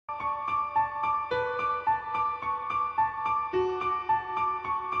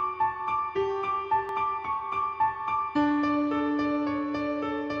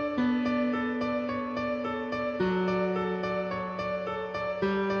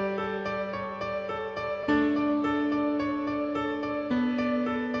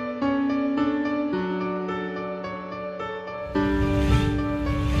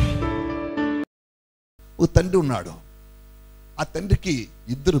తండ్రి ఉన్నాడు. ఆ తండ్రికి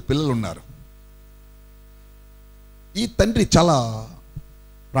 2 పిల్లలు ఉన్నారు. ఈ తండ్రి చాలా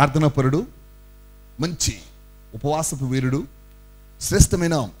ప్రార్థనాపరుడు, మంచి ఉపవాసపు వీరుడు,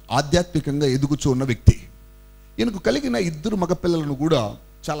 శ్రేష్టమైన ఆధ్యాత్మికంగా ఎదుగుచూ ఉన్న వ్యక్తి. ఈయనకు కలిగిన 2 మగపిల్లలను కూడా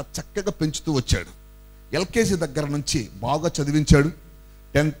చాలా చక్కగా పెంచుతూ వచ్చాడు. ఎల్కేజీ దగ్గర నుంచి బాగా చదివించాడు.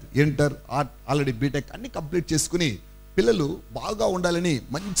 10th ఇంటర్ ఆల్రెడీ బీటెక్ అన్ని కంప్లీట్ చేసుకుని పిల్లలు బాగా ఉండాలని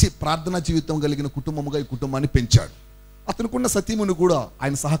మంచి ప్రార్థనా జీవితం కలిగిన కుటుంబముగా ఈ కుటుంబాన్ని పెంచాడు. అతనుకున్న సతీముని కూడా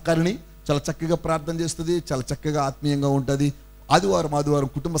ఆయన సహకారిని, చాలా చక్కగా ప్రార్థన చేస్తుంది, చాలా చక్కగా ఆత్మీయంగా ఉంటుంది. ఆదివారం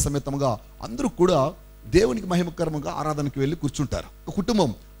కుటుంబ సమేతంగా అందరూ కూడా దేవునికి మహిమకరంగా ఆరాధనకి వెళ్ళి కూర్చుంటారు.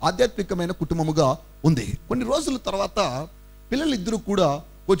 కుటుంబం ఆధ్యాత్మికమైన కుటుంబముగా ఉంది. కొన్ని రోజుల తర్వాత పిల్లలు 2 కూడా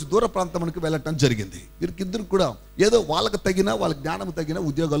కొంచెం దూర ప్రాంతానికి వెళ్ళటం జరిగింది. వీరికి 2 కూడా ఏదో వాళ్ళకి తగిన, వాళ్ళ జ్ఞానం తగిన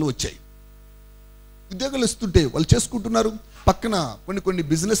ఉద్యోగాలు వచ్చాయి. ఉద్యోగాలు ఇస్తుంటే వాళ్ళు చేసుకుంటున్నారు. పక్కన కొన్ని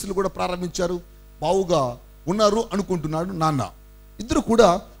బిజినెస్లు కూడా ప్రారంభించారు. బావుగా ఉన్నారు అనుకుంటున్నాడు నాన్న. 2 కూడా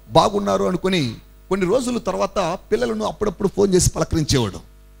బాగున్నారు అనుకుని కొన్ని రోజుల తర్వాత పిల్లలను అప్పుడప్పుడు ఫోన్ చేసి పలకరించేవాడు.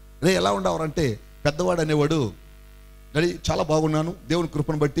 రే ఎలా ఉండవారంటే పెద్దవాడు అనేవాడు, డాడీ చాలా బాగున్నాను, దేవుని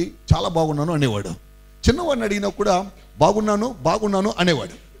కృపను బట్టి చాలా బాగున్నాను అనేవాడు. చిన్నవాడిని అడిగినా కూడా బాగున్నాను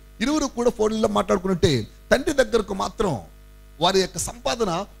అనేవాడు. 2 కూడా ఫోన్లో మాట్లాడుకుంటే తండ్రి దగ్గరకు మాత్రం వారి యొక్క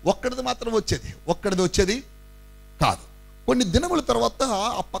సంపాదన ఒక్కడిది మాత్రం వచ్చేది కాదు. కొన్ని దినముల తర్వాత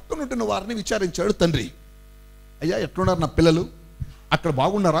ఆ పక్కనుంటున్న వారిని విచారించాడు తండ్రి. అయ్యా ఎట్లున్నారు నా పిల్లలు, అక్కడ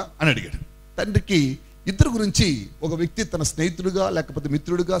బాగున్నారా అని అడిగాడు. తండ్రికి 2 గురించి ఒక వ్యక్తి తన స్నేహితుడుగా లేకపోతే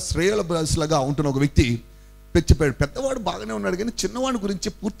మిత్రుడిగా శ్రేయోభిలాషిలాగా ఉంటున్న ఒక వ్యక్తి చెప్పాడు. పెద్దవాడు బాగానే ఉన్నాడు కానీ చిన్నవాడి గురించి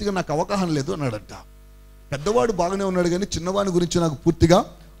పూర్తిగా నాకు అవగాహన లేదు అన్నాడంట. పెద్దవాడు బాగానే ఉన్నాడు కానీ చిన్నవాడి గురించి నాకు పూర్తిగా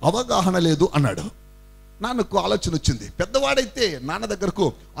అవగాహన లేదు అన్నాడు. నాన్నకు ఆలోచన వచ్చింది. పెద్దవాడైతే నాన్న దగ్గరకు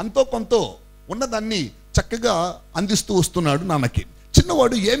అంతో కొంత ఉన్నదాన్ని చక్కగా అందిస్తూ వస్తున్నాడు నాన్నకి.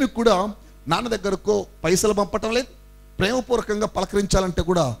 చిన్నవాడు ఏమి కూడా నాన్న దగ్గరకు పైసలు పంపటం లేదు, ప్రేమపూర్వకంగా పలకరించాలంటే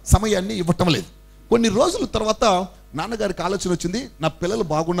కూడా సమయాన్ని ఇవ్వటం లేదు. కొన్ని రోజుల తర్వాత నాన్నగారికి ఆలోచన వచ్చింది, నా పిల్లలు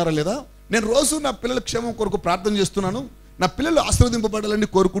బాగున్నారా లేదా, నేను రోజు నా పిల్లల క్షేమం కొరకు ప్రార్థన చేస్తున్నాను, నా పిల్లలు ఆశీర్వదింపబడాలని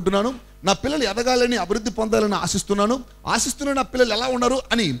కోరుకుంటున్నాను, నా పిల్లలు ఎదగాలని అభివృద్ధి పొందాలని ఆశిస్తున్నా నా పిల్లలు ఎలా ఉన్నారు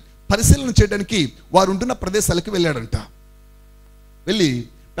అని పరిశీలన చేయడానికి వారు ఉంటున్న ప్రదేశాలకి వెళ్ళాడంట. వెళ్ళి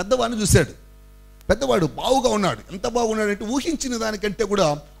పెద్దవాడిని చూశాడు. పెద్దవాడు బావుగా ఉన్నాడు. ఎంత బాగున్నాడంటే ఊహించిన దానికంటే కూడా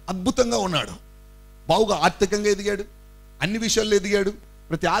అద్భుతంగా ఉన్నాడు. బావుగా ఆర్థికంగా ఎదిగాడు, అన్ని విషయాల్లో ఎదిగాడు.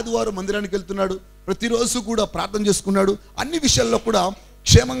 ప్రతి ఆదివారం మందిరానికి వెళ్తున్నాడు, ప్రతిరోజు కూడా ప్రార్థన చేసుకున్నాడు, అన్ని విషయాల్లో కూడా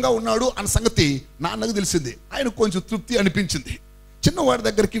క్షేమంగా ఉన్నాడు అన్న సంగతి నాన్నకు తెలిసింది. ఆయన కొంచెం తృప్తి అనిపించింది. చిన్నవాడి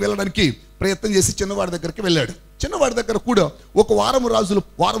దగ్గరికి వెళ్ళడానికి ప్రయత్నం చేసి చిన్నవాడి దగ్గరికి వెళ్ళాడు. చిన్నవాడి దగ్గర కూడా ఒక వారం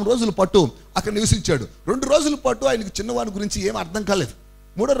రోజుల పాటు అక్కడ నివసించాడు. 2 రోజుల పాటు ఆయనకి చిన్నవాడి గురించి ఏం అర్థం కాలేదు.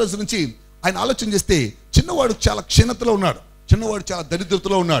 3వ రోజు నుంచి ఆయన ఆలోచన చేస్తే చిన్నవాడు చాలా క్షీణతలో ఉన్నాడు, చిన్నవాడు చాలా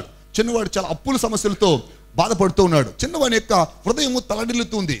దరిద్రతలో ఉన్నాడు, చిన్నవాడు చాలా అప్పుల సమస్యలతో బాధపడుతూ ఉన్నాడు. చిన్నవాడి యొక్క హృదయం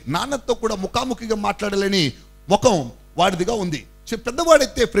తలడిల్లుతుంది. నాన్నతో కూడా ముఖాముఖిగా మాట్లాడాలని ముఖం వాడిదిగా ఉంది.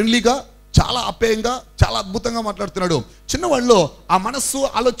 పెద్దవాడైతే ఫ్రెండ్లీగా, చాలా ఆప్యాయంగా, చాలా అద్భుతంగా మాట్లాడుతున్నాడు. చిన్నవాడిలో ఆ మనస్సు,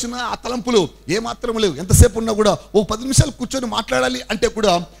 ఆలోచన, ఆ తలంపులు ఏమాత్రం లేవు. ఎంతసేపు ఉన్నా కూడా ఓ 10 నిమిషాలు కూర్చొని మాట్లాడాలి అంటే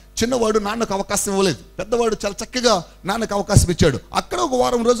కూడా చిన్నవాడు నాన్నకు అవకాశం ఇవ్వలేదు. పెద్దవాడు చాలా చక్కగా నాన్నకు అవకాశం ఇచ్చాడు. అక్కడ ఒక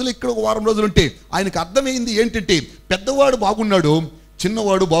వారం రోజులు, ఇక్కడ ఒక వారం రోజులు ఉంటే ఆయనకు అర్థమైంది ఏంటంటే పెద్దవాడు బాగున్నాడు,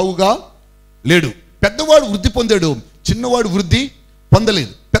 చిన్నవాడు బాగుగా లేడు. పెద్దవాడు వృద్ధి పొందాడు, చిన్నవాడు వృద్ధి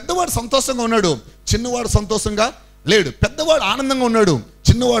పొందలేదు. పెద్దవాడు సంతోషంగా ఉన్నాడు, చిన్నవాడు సంతోషంగా లేడు. పెద్దవాడు ఆనందంగా ఉన్నాడు,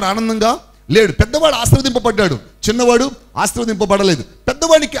 చిన్నవాడు ఆనందంగా లేడు. పెద్దవాడు ఆశీర్వదింపబడ్డాడు, చిన్నవాడు ఆశీర్వదింపబడలేదు.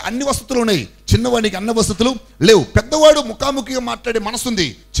 పెద్దవాడికి అన్ని వసతులు ఉన్నాయి, చిన్నవాడికి అన్ని వసతులు లేవు. పెద్దవాడు ముఖాముఖిగా మాట్లాడే మనసు ఉంది,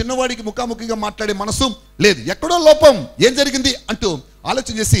 చిన్నవాడికి ముఖాముఖిగా మాట్లాడే మనసు లేదు. ఎక్కడో లోపం, ఏం జరిగింది అంటూ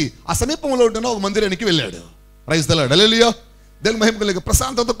ఆలోచన చేసి ఆ సమీపంలో ఉంటున్న ఒక మందిరానికి వెళ్ళాడు. ప్రైజ్ ది లార్డ్, హల్లెలూయా. దేవుని మహిమ కలుగు.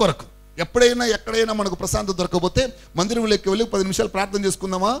 ప్రశాంతత కొరకు ఎక్కడైనా మనకు ప్రశాంతత దొరకకపోతే మందిరంలోకి వెళ్ళి 10 నిమిషాలు ప్రార్థన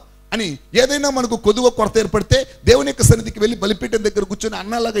చేసుకుందామా అని ఏదైనా మనకు కొద్దిగా కొరత ఏర్పడితే దేవుని యొక్క సన్నిధికి వెళ్ళి బలిపీఠం దగ్గర కూర్చొని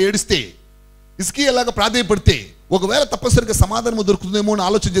అన్నలాగా ఏడిస్తే, హిజ్కియాలాగా ప్రాధేయపడితే ఒకవేళ తప్పనిసరిగా సమాధానం దొరుకుతుందేమో అని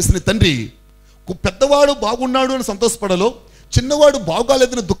ఆలోచన చేసిన తండ్రి పెద్దవాడు బాగున్నాడు అని సంతోషపడాలో, చిన్నవాడు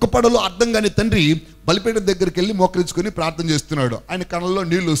బాగోలేదని దుఃఖపడాలో అర్థం కాని తండ్రి బలిపీఠం దగ్గరికి వెళ్ళి మోకరించుకొని ప్రార్థన చేస్తున్నాడు. ఆయన కళ్ళలో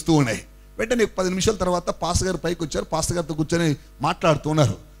నీళ్లు వస్తూ ఉన్నాయి. వెంటనే 10 నిమిషాల తర్వాత పాస్టర్ గారు పైకి వచ్చారు. పాస్టర్ గారితో కూర్చొని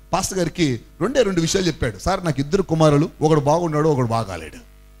మాట్లాడుతున్నారు. పాస్టర్ గారికి 2 విషయాలు చెప్పాడు. సార్, నాకు 2 కుమారులు, ఒకడు బాగున్నాడు, ఒకడు బాగాలేడు.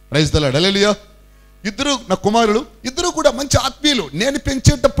 ప్రైజ్ ది లార్డ్, హల్లెలూయా. 2 నా కుమారులు, 2 కూడా మంచి ఆత్మీయులు. నేను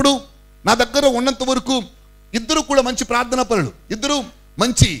పెంచేటప్పుడు నా దగ్గర ఉన్నంత వరకు 2 కూడా మంచి ప్రార్థనా పరులు, 2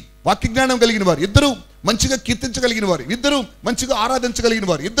 మంచి వాక్య జ్ఞానం కలిగిన వారు, 2 మంచిగా కీర్తించగలిగిన వారు, 2 మంచిగా ఆరాధించగలిగిన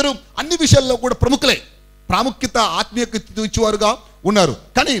వారు, 2 అన్ని విషయాల్లో కూడా ప్రముఖులే, ప్రాముఖ్యత ఆత్మీయత ఇచ్చేవారుగా ఉన్నారు.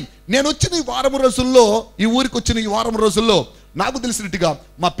 కానీ నేను వచ్చిన ఈ వారం రోజుల్లో, ఈ ఊరికి వచ్చిన ఈ వారం రోజుల్లో నాకు తెలిసినట్టుగా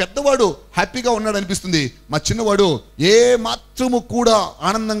మా పెద్దవాడు హ్యాపీగా ఉన్నాడు అనిపిస్తుంది, మా చిన్నవాడు ఏ మాత్రము కూడా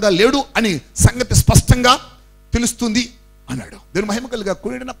ఆనందంగా లేడు అని సంగతి స్పష్టంగా తెలుస్తుంది అన్నాడు. దేవుని మహిమ కలుగా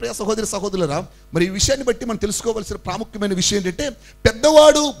కూడిన ప్రియ సహోదరి సహోదరులారా, మరి ఈ విషయాన్ని బట్టి మనం తెలుసుకోవాల్సిన ప్రాముఖ్యమైన విషయం ఏంటంటే,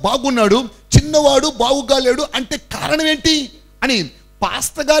 పెద్దవాడు బాగున్నాడు, చిన్నవాడు బాగుగా లేడు అంటే కారణం ఏంటి అని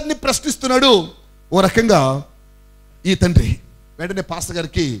పాస్టర్ గారిని ప్రశ్నిస్తున్నాడు ఓ రకంగా ఈ తండ్రి. వెంటనే పాస్టర్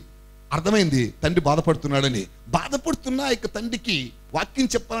గారికి అర్థమైంది తండ్రి బాధపడుతున్నాడని. బాధపడుతున్న ఇక తండ్రికి వాక్యం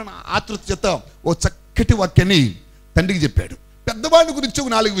చెప్పాలన్న ఆతృత చేత ఓ చక్కటి వాక్యాన్ని తండ్రికి చెప్పాడు. పెద్దవాడి గురించి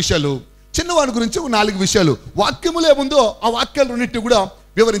ఒక 4 విషయాలు, చిన్నవాడి గురించి ఒక 4 విషయాలు, వాక్యములు ఏముందో ఆ వాక్యాలు రెండింటిని కూడా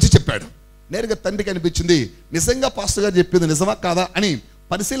వివరించి చెప్పాడు. నేరుగా తండ్రికి అనిపించింది నిజంగా పాస్టర్ గారు చెప్పింది నిజమా కాదా అని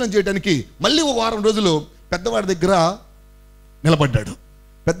పరిశీలన చేయడానికి మళ్ళీ ఒక వారం రోజులు పెద్దవాడి దగ్గర నిలబడ్డాడు.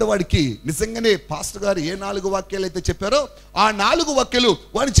 పెద్దవాడికి నిజంగానే పాస్టర్ గారు ఏ 4 వాక్యాలు అయితే చెప్పారో ఆ 4 వాక్యాలు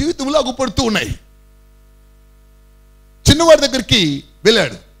వాడి జీవితంలో అగుపడుతూ ఉన్నాయి. చిన్నవాడి దగ్గరికి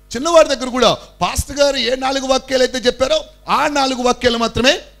వెళ్ళాడు. చిన్నవాడి దగ్గర కూడా పాస్టర్ గారు ఏ 4 వాక్యాలు అయితే చెప్పారో ఆ 4 వాక్యాలు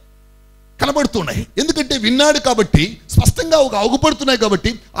మాత్రమే కనబడుతున్నాయి. ఎందుకంటే విన్నాడు కాబట్టి, స్పష్టంగా ఒక అగుపడుతున్నాయి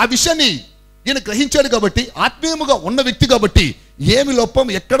కాబట్టి, ఆ విషయాన్ని ఈయన గ్రహించాడు కాబట్టి, ఆత్మీయముగా ఉన్న వ్యక్తి కాబట్టి, ఏమి లోపం,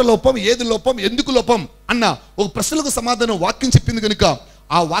 ఎక్కడ లోపం, ఏది లోపం, ఎందుకు లోపం అన్న ఒక ప్రశ్నలకు సమాధానం వాక్యం చెప్పింది కనుక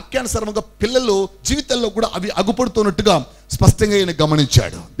ఆ వాక్యానుసారంగా పిల్లలు జీవితాల్లో కూడా అవి అగుపడుతున్నట్టుగా స్పష్టంగా ఈయన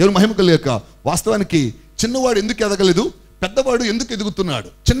గమనించాడు. దేవుని మహిమ కలుగాక. వాస్తవానికి చిన్నవాడు ఎందుకు ఎదగలేదు, పెద్దవాడు ఎందుకు ఎదుగుతున్నాడు,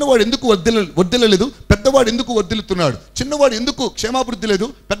 చిన్నవాడు ఎందుకు వర్ధిల్లలేదు, పెద్దవాడు ఎందుకు వర్ధిల్లుతున్నాడు, చిన్నవాడు ఎందుకు క్షేమాభివృద్ధి లేదు,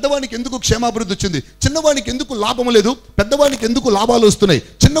 పెద్దవాడికి ఎందుకు క్షేమాభివృద్ధి వచ్చింది, చిన్నవాడికి ఎందుకు లాభం లేదు, పెద్దవాడికి ఎందుకు లాభాలు వస్తున్నాయి,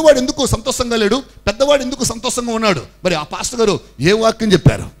 చిన్నవాడు ఎందుకు సంతోషంగా లేడు, పెద్దవాడు ఎందుకు సంతోషంగా ఉన్నాడు. మరి ఆ పాస్టర్ గారు ఏ వాక్యం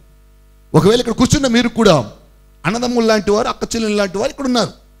చెప్పారు? ఒకవేళ ఇక్కడ కూర్చున్న మీరు కూడా అన్నదమ్ములు లాంటి వారు, అక్క చెల్లెలు లాంటి వారు ఇక్కడ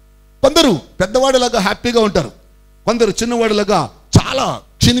ఉన్నారు. కొందరు పెద్దవాడిలాగా హ్యాపీగా ఉంటారు, కొందరు చిన్నవాడిలాగా చాలా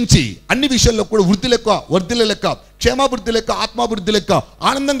క్షీణించి అన్ని విషయాల్లో కూడా వృద్ధి లెక్క, వర్ధిల్ల లెక్క, క్షేమాభివృద్ధి లెక్క, ఆత్మాభివృద్ధి లెక్క,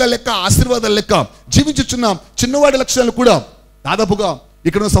 ఆనందంగా లెక్క, ఆశీర్వాదాల లెక్క జీవించుచున్న చిన్నవాడి లక్షణాలు కూడా దాదాపుగా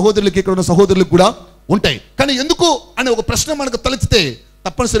ఇక్కడ ఉన్న సహోదరులకి, ఇక్కడ ఉన్న సహోదరులకు కూడా ఉంటాయి. కానీ ఎందుకు అనే ఒక ప్రశ్న మనకు తలెత్తితే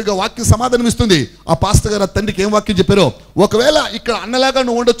తప్పనిసరిగా వాక్యం సమాధానం ఇస్తుంది. ఆ పాస్టర్ గారు ఆ తండ్రికి ఏం వాక్యం చెప్పారో, ఒకవేళ ఇక్కడ అన్నలాగా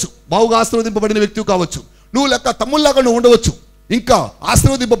నువ్వు ఉండొచ్చు, బావుగా ఆశీర్వదింపబడిన వ్యక్తివి కావచ్చు, నువ్వు లెక్క తమ్ముళ్ళలాగా నువ్వు ఉండవచ్చు, ఇంకా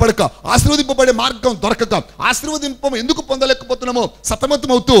ఆశీర్వదింపబడే మార్గం దొరకక, ఆశీర్వదింపం ఎందుకు పొందలేకపోతున్నామో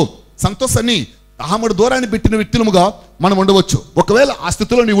సతమతం అవుతూ సంతోషాన్ని ఆమడు దూరాన్ని పెట్టిన వ్యక్తులముగా మనం ఉండవచ్చు. ఒకవేళ ఆ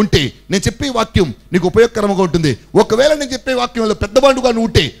స్థితిలో నీవు ఉంటే నేను చెప్పే వాక్యం నీకు ఉపయోగకరంగా ఉంటుంది. ఒకవేళ నేను చెప్పే వాక్యంలో పెద్దవాడుగా నువ్వు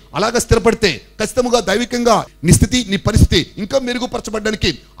ఉంటే, అలాగా స్థిరపడితే ఖచ్చితంగా దైవికంగా నీ స్థితి, నీ పరిస్థితి ఇంకా మెరుగుపరచబడడానికి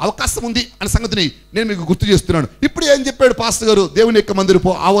అవకాశం ఉంది అనే సంగతిని నేను మీకు గుర్తు చేస్తున్నాను. ఇప్పుడు ఏం చెప్పాడు పాస్టర్ గారు దేవుని యొక్క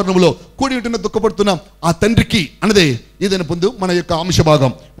మందిరపు ఆవరణంలో కూడి ఉంటున్న దుఃఖపడుతున్న ఆ తండ్రికి అన్నదే ఇదని పొందు మన యొక్క అంశ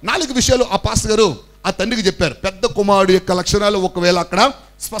భాగం. 4 విషయాలు ఆ పాస్టర్ గారు ఆ తండ్రికి చెప్పారు. పెద్ద కుమారుడు యొక్క లక్షణాలు ఒకవేళ అక్కడ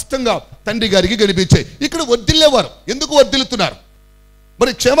స్పష్టంగా తండ్రి గారికి కనిపించాయి. ఇక్కడ వర్ధిల్లేవారు ఎందుకు వర్ధిల్లుతున్నారు,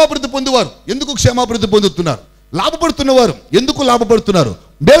 మరి క్షేమాభివృద్ధి పొందేవారు ఎందుకు క్షేమాభివృద్ధి పొందుతున్నారు, లాభపడుతున్నవారు ఎందుకు లాభపడుతున్నారు,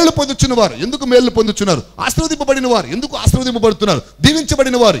 మేలు పొందుచున్న వారు ఎందుకు మేలు పొందుతున్నారు, ఆశీర్వదింపబడిన వారు ఎందుకు ఆశీర్వదింపబడుతున్నారు,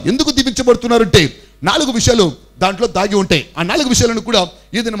 దీవించబడిన వారు ఎందుకు దీవించబడుతున్నారు అంటే 4 విషయాలు దాంట్లో దాగి ఉంటాయి. ఆ 4 విషయాలను కూడా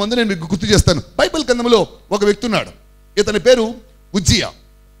ఈ దిన ముందు నేను మీకు గుర్తు చేస్తాను. బైబిల్ గ్రంథంలో ఒక వ్యక్తి ఉన్నాడు. ఇతని పేరు ఉజ్జియా.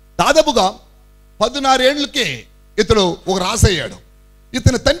 దాదాపుగా 16 ఏళ్లకే ఇతడు ఒక రాజు అయ్యాడు.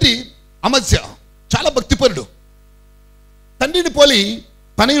 ఇతని తండ్రి అమజ్య చాలా భక్తిపరుడు. తండ్రిని పోలి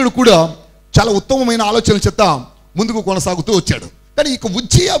తనయుడు కూడా చాలా ఉత్తమమైన ఆలోచనల చేత ముందుకు కొనసాగుతూ వచ్చాడు. కానీ ఇక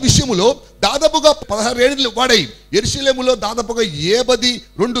ఉజ్జియా విషయంలో దాదాపుగా 16 ఏళ్ళు వాడై యెరూషలేములో దాదాపుగా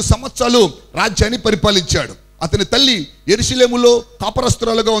 72 సంవత్సరాలు రాజ్యాన్ని పరిపాలించాడు. అతని తల్లి యెరూషలేములో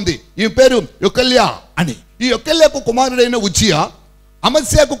కాపరస్తురాలుగా ఉంది. ఈ పేరు యొకల్యా అని. ఈ యొకల్యాకు కుమారుడైన ఉజ్జియా,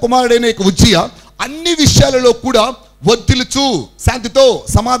 అమజ్యాకు కుమారుడైన ఉజ్జియా అన్ని విషయాలలో కూడా వర్ధిల్లుచు శాంతితో,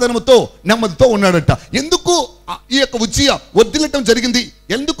 సమాధానంతో, నెమ్మదితో ఉన్నాడట. ఎందుకు ఈ యొక్క ఉజ్జియా వర్ధిల్లటం జరిగింది,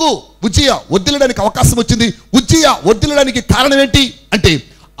 ఎందుకు ఉజ్జియా వర్ధిల్లడానికి అవకాశం వచ్చింది, ఉజ్జియా వర్ధిల్లడానికి కారణం ఏంటి అంటే,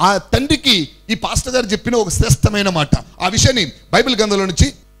 ఆ తండ్రికి ఈ పాస్టర్ గారు చెప్పిన ఒక శ్రేష్టమైన మాట. ఆ విషయాన్ని బైబిల్ గ్రంథంలో నుంచి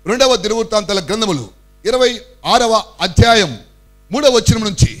 2వ దినవృత్తాంతాల గ్రంథములు 26వ అధ్యాయం 3వ వచనం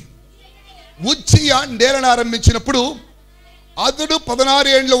నుంచి, ఉజ్జియా నేలన ఆరంభించినప్పుడు అతడు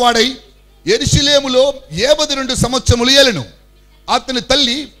 16 ఏండ్ల వాడై యెరూషలేములో 72 సంవత్సరములు ఏలెను. అతని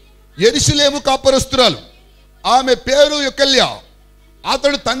తల్లి యెరూషలేము కాపరస్తురాలు, ఆమె పేరు యొకల్యా.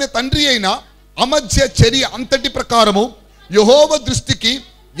 అతడు తన తండ్రి అయిన అమజ్య చర్య అంతటి ప్రకారము యెహోవా దృష్టికి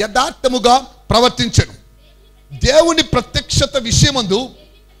యథార్థముగా ప్రవర్తించెను. దేవుని ప్రత్యక్షత విషయమందు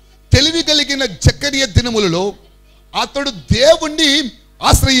తెలివి కలిగిన జకర్య దినములలో అతడు దేవుణ్ణి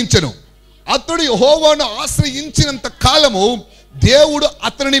ఆశ్రయించెను. అతడు యెహోవాను ఆశ్రయించినంత కాలము దేవుడు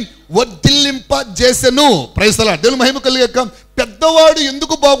అతనిని వర్ధిల్లింపజేసెను. Praise the lord. దేవుని మహిమ కలుగాక. పెద్దవాడు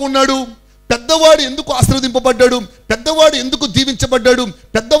ఎందుకు బాగున్నాడు, పెద్దవాడు ఎందుకు ఆశీర్వదింపబడ్డాడు, పెద్దవాడు ఎందుకు దీవించబడ్డాడు,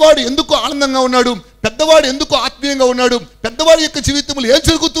 పెద్దవాడు ఎందుకు ఆనందంగా ఉన్నాడు, పెద్దవాడు ఎందుకు ఆత్మీయంగా ఉన్నాడు, పెద్దవాడి యొక్క జీవితంలో ఏం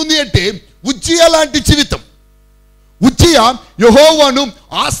జరుగుతుంది అంటే ఉజ్జియా లాంటి జీవితం. ఉజ్జియా యెహోవాను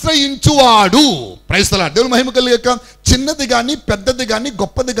ఆశ్రయించువాడు. Praise the lord. దేవుని మహిమ కలుగాక. చిన్నది కానీ, పెద్దది కానీ,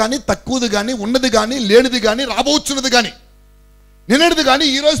 గొప్పది కానీ, తక్కువది కానీ, ఉన్నది కానీ, లేనిది కానీ, రాబోచున్నది కానీ, నిన్నటిది కానీ,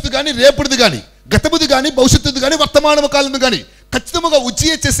 ఈ రోజుది కానీ, రేపటిది కానీ, గతముది కానీ, భవిష్యత్తుది కానీ, వర్తమాన కాలం కానీ, ఖచ్చితంగా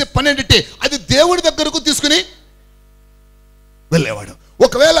ఉజ్జియా చేసే పని ఏంటంటే అది దేవుడి దగ్గరకు తీసుకుని వెళ్ళేవాడు.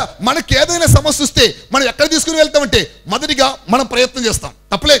 ఒకవేళ మనకి ఏదైనా సమస్య వస్తే మనం ఎక్కడ తీసుకుని వెళ్తామంటే మొదటిగా మనం ప్రయత్నం చేస్తాం,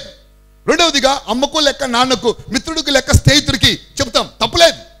 తప్పలేదు. రెండవదిగా అమ్మకు లెక్క నాన్నకు, మిత్రుడికి లెక్క స్నేహితుడికి చెప్తాం,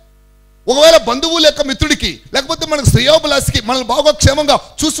 తప్పలేదు. ఒకవేళ బంధువు లెక్క మిత్రుడికి, లేకపోతే మనకు శ్రేయోభిలాషికి, మనల్ని బాగా క్షేమంగా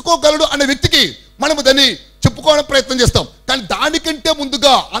చూసుకోగలడు అనే వ్యక్తికి మనము దాన్ని చెప్పుకోవడం ప్రయత్నం చేస్తాం. కానీ దానికంటే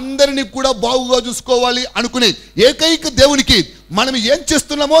ముందుగా అందరినీ కూడా బాగుగా చూసుకోవాలి అనుకునే ఏకైక దేవునికి మనం ఏం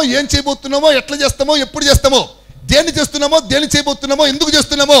చేస్తున్నామో, ఏం చేయబోతున్నామో, ఎట్లా చేస్తామో, ఎప్పుడు చేస్తామో, దేన్ని చేస్తున్నామో, దేన్ని చేయబోతున్నామో, ఎందుకు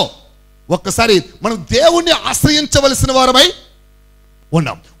చేస్తున్నామో ఒక్కసారి మనం దేవుణ్ణి ఆశ్రయించవలసిన వారమై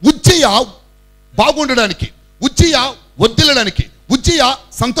ఉన్నాం. ఉజ్జియా బాగుండడానికి, ఉజ్జియా వర్ధిల్లడానికి, ఉజ్జియా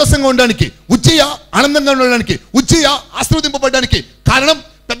సంతోషంగా ఉండడానికి, ఉజ్జియా ఆనందంగా ఉండడానికి, ఉజ్జియా ఆశీర్వదింపబడడానికి కారణం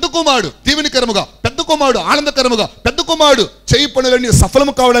పెద్ద కుమారుడు దీవెనకరముగా, పెద్ద కుమారుడు ఆనందకరముగా, పెద్ద కుమారుడు చేయి పనులన్నీ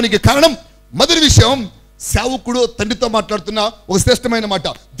సఫలము కావడానికి కారణం మొదటి విషయం సేవకుడు తండ్రితో మాట్లాడుతున్న ఒక శ్రేష్టమైన మాట.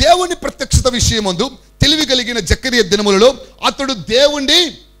 దేవుని ప్రత్యక్షత విషయమందు తెలివి కలిగిన జకరియా దినములలో అతడు దేవుణ్ణి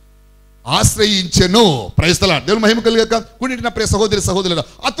ఆశ్రయించెను. Praise the lord. దేవుని మహిమ కలుగాక. కూడిన ప్రియ సహోదరి సహోదరులారా,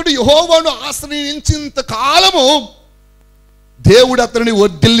 అతడు యెహోవాను ఆశ్రయించినంత కాలము దేవుడు అతనిని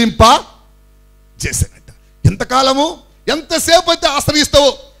వర్ధిల్లింప చేశానట. ఎంతకాలము, ఎంతసేపు అయితే ఆశ్రయిస్తావో,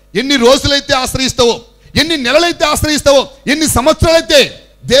 ఎన్ని రోజులైతే ఆశ్రయిస్తావో, ఎన్ని నెలలైతే ఆశ్రయిస్తావో, ఎన్ని సంవత్సరాలైతే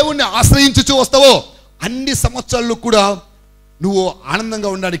దేవుణ్ణి ఆశ్రయించుచూ వస్తావో అన్ని సంవత్సరాలు కూడా నువ్వు ఆనందంగా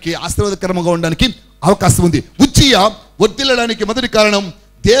ఉండడానికి, ఆశీర్వాదకరంగా ఉండడానికి అవకాశం ఉంది. ఉజ్జియా వర్ధిల్లడానికి మొదటి కారణం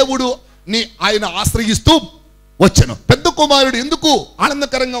దేవుడు ఆయన ఆశ్రయిస్తూ వచ్చాను. పెద్ద కుమారుడు ఎందుకు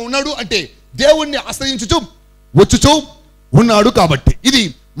ఆనందకరంగా ఉన్నాడు అంటే దేవుణ్ణి ఆశ్రయించుచూ వచ్చుచూ ఉన్నాడు కాబట్టి. ఇది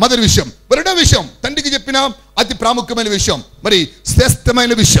మొదటి విషయం. రెండో విషయం తండ్రికి చెప్పిన అతి ప్రాముఖ్యమైన విషయం, మరి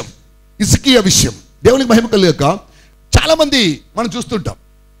శ్రేష్టమైన విషయం, హిజ్కియా విషయం. దేవునికి మహిమ కలుగాక. చాలా మంది మనం చూస్తుంటాం,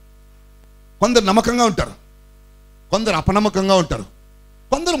 కొందరు నమ్మకంగా ఉంటారు, కొందరు అపనమ్మకంగా ఉంటారు,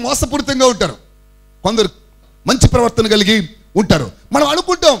 కొందరు మోసపూరితంగా ఉంటారు, కొందరు మంచి ప్రవర్తన కలిగి ఉంటారు. మనం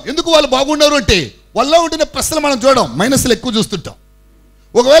అనుకుంటాం ఎందుకు వాళ్ళు బాగున్నారు అంటే వాళ్ళలో ఉంటున్న ప్లస్లు మనం చూడడం, మైనస్లు ఎక్కువ చూస్తుంటాం.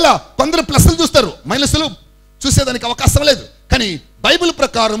 ఒకవేళ కొందరు ప్లస్లు చూస్తారు, మైనస్లు చూసేదానికి అవకాశం లేదు. కానీ బైబిల్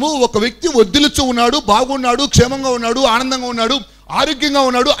ప్రకారము ఒక వ్యక్తి వర్ధిల్లుచూ ఉన్నాడు, బాగున్నాడు, క్షేమంగా ఉన్నాడు, ఆనందంగా ఉన్నాడు, ఆరోగ్యంగా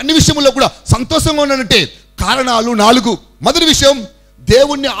ఉన్నాడు, అన్ని విషయంలో కూడా సంతోషంగా ఉన్నాడంటే కారణాలు 4. మొదటి విషయం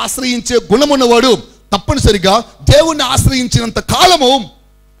దేవుణ్ణి ఆశ్రయించే గుణం ఉన్నవాడు తప్పనిసరిగా దేవుణ్ణి ఆశ్రయించినంత కాలము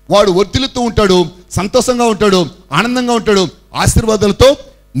వాడు వర్ధిల్లుతూ ఉంటాడు, సంతోషంగా ఉంటాడు, ఆనందంగా ఉంటాడు, ఆశీర్వాదాలతో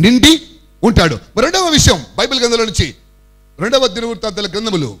నిండి ఉంటాడు. రెండవ విషయం బైబిల్ గ్రంథంలో నుంచి 2వ దినవృత్తాంతాల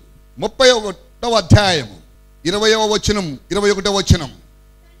గ్రంథములు 31వ అధ్యాయము 20వ వచనం 21వ వచనం.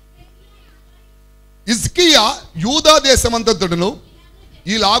 హిజ్కియా యూదా దేశమంతటను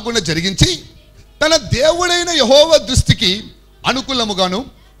ఈలాగున జరిగించి తన దేవుడైన యెహోవా దృష్టికి అనుకూలముగాను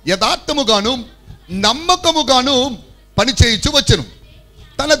యథార్థముగాను నమ్మకముగాను పనిచేయించు వచ్చెను.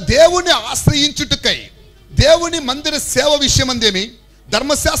 తన దేవుని ఆశ్రయించుటకై దేవుని మందిర సేవ విషయమందేమి,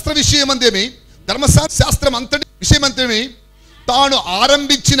 ధర్మశాస్త్ర విషయమందేమి, ధర్మశాస్త్రం అంతటి విషయమంతేమి తాను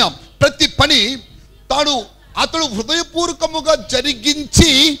ఆరంభించిన ప్రతి పని అతడు హృదయపూర్వకముగా జరిగించి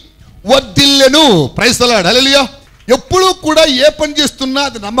వర్ధిల్లెను. Praise the lord. హల్లెలూయా. ఎప్పుడూ కూడా ఏ పని చేస్తున్నా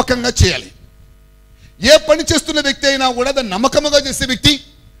అది నమ్మకంగా చేయాలి. ఏ పని చేస్తున్న వ్యక్తి అయినా కూడా దాన్ని నమ్మకముగా చేసే వ్యక్తి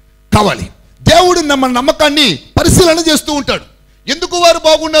కావాలి. దేవుడు మన నమ్మకాన్ని పరిశీలన చేస్తూ ఉంటాడు. ఎందుకు వారు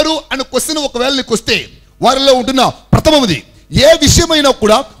బాగున్నారు అనే క్వశ్చన్ ఒకవేళ నీకు వస్తే వారిలో ఉంటున్న ప్రథమది ఏ విషయమైనా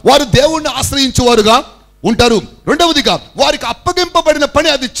కూడా వారు దేవుణ్ణి ఆశ్రయించేవారుగా ఉంటారు. రెండవదిగా వారికి అప్పగింపబడిన పని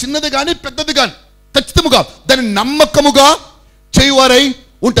అది చిన్నది కానీ పెద్దది కానీ ఖచ్చితముగా దాన్ని నమ్మకముగా చేయువారై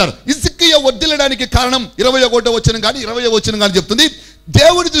ఉంటారు. హిజ్కియా వర్ధిల్లడానికి కారణం 21వ వచనం కానీ 20వ వచనం కానీ చెప్తుంది.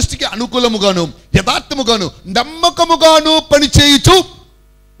 దేవుని దృష్టికి అనుకూలముగాను యథార్థముగాను నమ్మకముగాను పని చేయుచు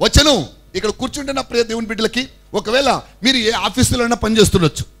వచ్చెను. ఇక్కడ కూర్చుంటున్న ప్రియ దేవుని బిడ్డలకి ఒకవేళ మీరు ఏ ఆఫీసులో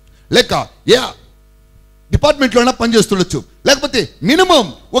పనిచేస్తుండొచ్చు, లేక ఏ డిపార్ట్మెంట్లో పనిచేస్తుండొచ్చు, లేకపోతే మినిమం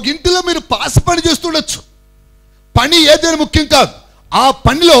ఒక ఇంటిలో మీరు పాస్ పని చేస్తుండొచ్చు. పని ఏదైనా ముఖ్యం కాదు, ఆ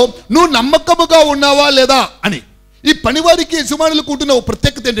పనిలో నువ్వు నమ్మకముగా ఉన్నావా లేదా అని. ఈ పనివాడికి యజమానులకు ఉంటున్న ఒక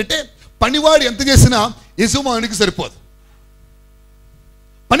ప్రత్యేకత ఏంటంటే పనివాడు ఎంత చేసినా యజమానికి సరిపోదు.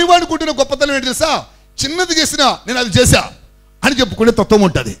 పనివాడికి ఉంటున్న గొప్పతనం ఏంటి తెలుసా? చిన్నది చేసినా నేను అది చేశా అని చెప్పుకునే తత్వం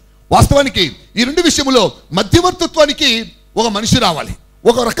ఉంటుంది. వాస్తవానికి ఈ రెండు విషయంలో మధ్యవర్తిత్వానికి ఒక మనిషి రావాలి,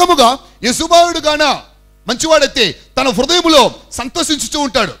 ఒక రకముగా యజమానుడు గాన మంచివాడైతే తన హృదయములో సంతోషించుతూ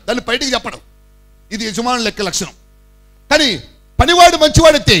ఉంటాడు, దాన్ని బయటికి చెప్పడం. ఇది యజమానుల యొక్క లక్షణం. కానీ పనివాడు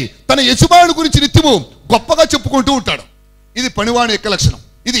మంచివాడైతే తన యజమానుడి గురించి నిత్యము గొప్పగా చెప్పుకుంటూ ఉంటాడు. ఇది పనివాడి యొక్క లక్షణం.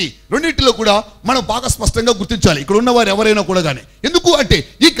 ఇది రెండింటిలో కూడా మనం బాగా స్పష్టంగా గుర్తించాలి, ఇక్కడ ఉన్నవారు ఎవరైనా కూడా కానీ. ఎందుకు అంటే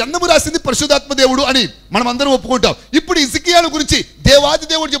ఈ గ్రంథము రాసింది పరిశుద్ధాత్మ దేవుడు అని మనం అందరం ఒప్పుకుంటాం. ఇప్పుడు హిజ్కియా గురించి దేవాది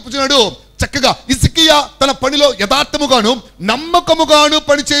దేవుడు చెప్పుచున్నాడు చక్కగా. హిజ్కియా తన పనిలో యథార్థముగాను నమ్మకముగాను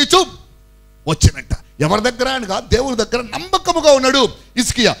పని చేయొచ్చు వచ్చినట్ట. ఎవరి దగ్గర అనగా దేవుని దగ్గర నమ్మకముగా ఉన్నాడు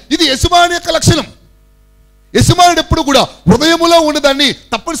హిజ్కియా. ఇది యజమాని యొక్క లక్షణం. యజమానుడు ఎప్పుడు కూడా హృదయములో ఉన్నదాన్ని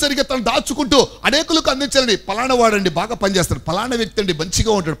తప్పనిసరిగా తను దాచుకుంటూ అనేకులకు అందించాలని. పలానా వాడండి బాగా పనిచేస్తాడు, పలానా వ్యక్తి అండి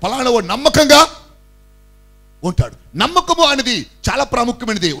మంచిగా ఉంటాడు, పలానా వాడు నమ్మకంగా ఉంటాడు. నమ్మకము అనేది చాలా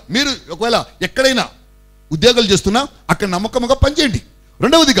ప్రాముఖ్యమైనది. మీరు ఒకవేళ ఎక్కడైనా ఉద్యోగాలు చేస్తున్నా అక్కడ నమ్మకముగా పనిచేయండి.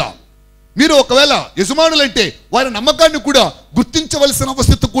 రెండవదిగా మీరు ఒకవేళ యజమానులంటే వారి నమ్మకాన్ని కూడా గుర్తించవలసిన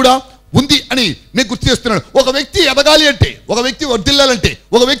అవసరం కూడా ఉంది అని నేను గుర్తు చేస్తున్నాను. ఒక వ్యక్తి ఎదగాలి అంటే, ఒక వ్యక్తి వర్ధిల్లాలంటే,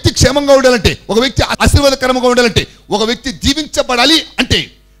 ఒక వ్యక్తి క్షేమంగా ఉండాలంటే, ఒక వ్యక్తి ఆశీర్వాదకరంగా ఉండాలంటే, ఒక వ్యక్తి జీవించబడాలి అంటే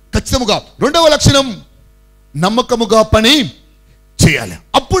ఖచ్చితంగా రెండవ లక్షణం నమ్మకముగా పని చేయాలి.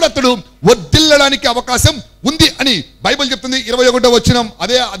 అప్పుడు అతడు వర్ధిల్లడానికి అవకాశం ఉంది అని బైబిల్ చెప్తుంది. 21వ వచనం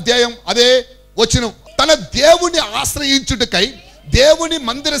అదే అధ్యాయం అదే వచనం. తన దేవుని ఆశ్రయించుటకై దేవుని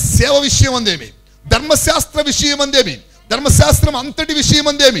మందిర సేవ విషయం అందేమి, ధర్మశాస్త్ర విషయం అందేమి, ధర్మశాస్త్రం అంతటి విషయం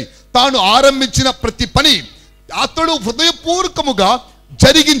అందేమి, తాను ఆరంభించిన ప్రతి పని అతడు హృదయపూర్వకముగా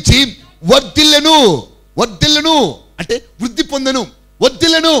జరిగించి వర్ధిల్లెను. వర్ధిల్లెను అంటే వృద్ధి పొందెను.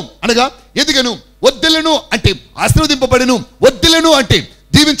 వర్ధిల్లెను అనగా ఎదిగను. వర్ధిల్లెను అంటే ఆశీర్వదింపబడెను. వర్ధిల్లెను అంటే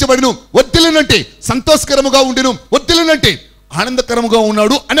దీవించబడెను. వర్ధిల్లెను అంటే సంతోషకరముగా ఉండెను. వర్ధిల్లెను అంటే ఆనందకరముగా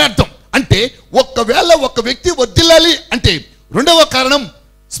ఉన్నాడు అని అర్థం. అంటే ఒకవేళ ఒక వ్యక్తి వర్ధిల్లాలి అంటే రెండవ కారణం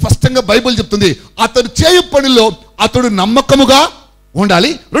స్పష్టంగా బైబిల్ చెప్తుంది, అతడు చేయు పనిలో అతడు నమ్మకముగా ఉండాలి.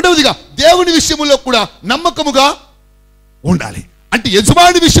 రెండవదిగా దేవుని విషయంలో కూడా నమ్మకముగా ఉండాలి. అంటే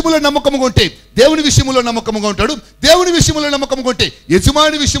యజమాని విషయంలో నమ్మకముగా ఉంటే దేవుని విషయంలో నమ్మకముగా ఉంటాడు, దేవుని విషయంలో నమ్మకముగా ఉంటే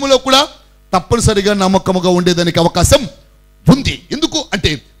యజమాని విషయంలో కూడా తప్పనిసరిగా నమ్మకముగా ఉండేదానికి అవకాశం ఉంది. ఎందుకు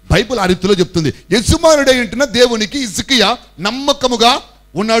అంటే బైబిల్ ఆ రీతిలో చెప్తుంది. యజమానుడై ఉంటున్న దేవునికి హిజ్కియా నమ్మకముగా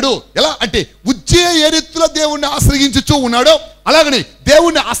ఉన్నాడు. ఎలా అంటే ఉజ్జయ ఏ రీతిలో దేవుణ్ణి ఆశ్రయించుచూ ఉన్నాడో అలాగనే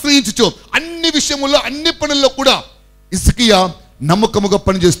దేవుణ్ణి ఆశ్రయించుచు అన్ని విషయముల్లో అన్ని పనుల్లో కూడా హిజ్కియా నమ్మకముగా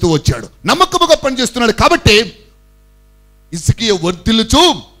పనిచేస్తూ వచ్చాడు. నమ్మకముగా పనిచేస్తున్నాడు కాబట్టి హిజ్కియా వర్ధిల్లుచూ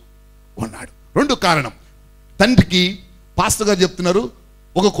ఉన్నాడు. రెండు కారణం. తండ్రికి పాస్టర్ గారు చెప్తున్నారు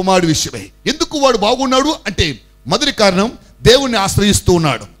ఒక కుమారుడి విషయమై. ఎందుకు వాడు బాగున్నాడు అంటే మొదటి కారణం దేవుణ్ణి ఆశ్రయిస్తూ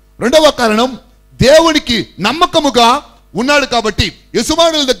ఉన్నాడు. రెండవ కారణం దేవునికి నమ్మకముగా ఉన్నాడు కాబట్టి,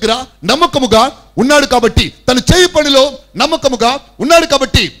 యజమానుల దగ్గర నమ్మకముగా ఉన్నాడు కాబట్టి, తను చేయి పనిలో నమ్మకముగా ఉన్నాడు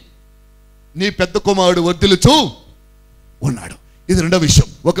కాబట్టి నీ పెద్ద కుమారుడు వర్ధిల్లుచూ ఉన్నాడు. ఇది రెండవ విషయం.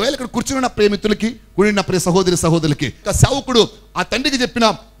 ఒకవేళ ఇక్కడ కూర్చున్న ప్రేమితులకి కూడిన ప్రియ సహోదరి సహోదరులకి సేవకుడు ఆ తండ్రికి చెప్పిన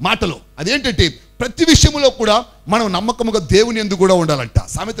మాటలు అదేంటంటే ప్రతి విషయంలో కూడా మనం నమ్మకముగా దేవుని యందు కూడా ఉండాలంట.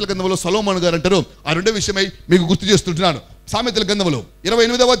 సామెతల గ్రంథంలో సొలొమోను గారు అంటారు. ఆ రెండో విషయమై మీకు గుర్తు చేస్తుంటున్నాను. సామెతల గ్రంథంలో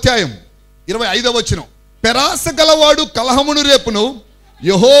 28వ అధ్యాయం 25వ వచనం. పెరాస గలవాడు కలహమును రేపును,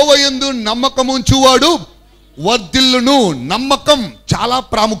 యెహోవా యందు నమ్మకముంచువాడు వర్ధిల్లును. నమ్మకం చాలా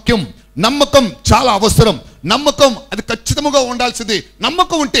ప్రాముఖ్యం. నమ్మకం చాలా అవసరం. నమ్మకం అది ఖచ్చితంగా ఉండాల్సింది.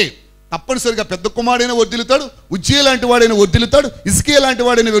 నమ్మకం ఉంటే తప్పనిసరిగా పెద్ద కుమారుడైన వర్ధిల్లుతాడు, ఉజ్జయ లాంటి వాడైన వర్ధిల్లుతాడు, హిజ్కియా లాంటి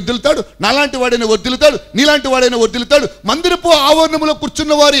వాడైన వర్ధిల్లుతాడు, నాలాంటి వాడైన వర్ధిల్లుతాడు, నీలాంటి వాడైన వర్ధిల్లుతాడు. మందిరపు ఆవరణంలో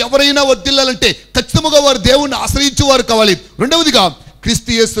కూర్చున్న వారు ఎవరైనా వర్ధిల్లాలంటే ఖచ్చితంగా వారు దేవుణ్ణి ఆశ్రయించువారు కావాలి. రెండవదిగా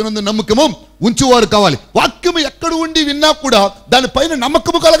క్రీస్తు యేసునందు నమ్మకము ఉంచువారు కావాలి. వాక్యము ఎక్కడ ఉండి విన్నా కూడా దానిపైన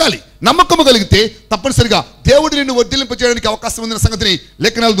నమ్మకము కలగాలి. నమ్మకము కలిగితే తప్పనిసరిగా దేవుడు నిన్ను వర్ధిల్లింపచేయడానికి అవకాశం ఉందన్న సంగతిని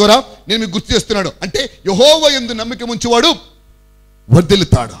లేఖనాల ద్వారా నేను మీకు గుర్తు చేస్తున్నాడు. అంటే యెహోవా యందు నమ్మకం ఉంచువాడు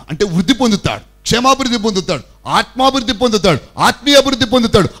వర్ధిల్లుతాడు, అంటే వృద్ధి పొందుతాడు, క్షేమాభివృద్ధి పొందుతాడు, ఆత్మాభివృద్ధి పొందుతాడు, ఆత్మీయ అభివృద్ధి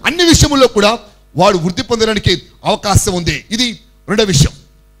పొందుతాడు. అన్ని విషయముల్లో కూడా వాడు వృద్ధి పొందడానికి అవకాశం ఉంది. ఇది రెండో విషయం.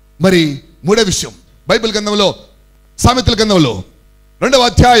 మరి మూడో విషయం బైబిల్ గ్రంథంలో సామెతల గ్రంథంలో 2వ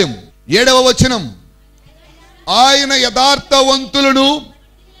అధ్యాయం 7వ వచనం. ఆయన యథార్థవంతులను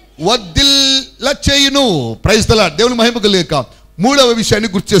వర్ధిల్ల చేయును. Praise the lord. దేవుని మహిమ కలుగుగాక. మూడవ విషయాన్ని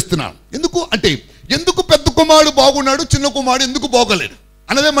గుర్తు చేస్తున్నాను. ఎందుకు అంటే ఎందుకు పెద్ద కుమారుడు బాగున్నాడు, చిన్న కుమారుడు ఎందుకు బాగోలేడు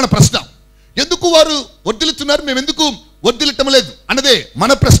అన్నదే మన ప్రశ్న. ఎందుకు వారు వర్ధిల్లుతున్నారు, మేము ఎందుకు వర్ధిల్లటం లేదు అన్నదే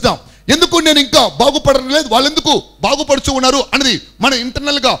మన ప్రశ్న. ఎందుకు నేను ఇంకా బాగుపడడం లేదు, వాళ్ళు ఎందుకు బాగుపడుచు ఉన్నారు అన్నది మన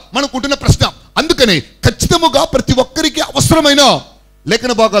ఇంటర్నల్ గా మనకుంటున్న ప్రశ్న. అందుకనే ఖచ్చితముగా ప్రతి ఒక్కరికి అవసరమైన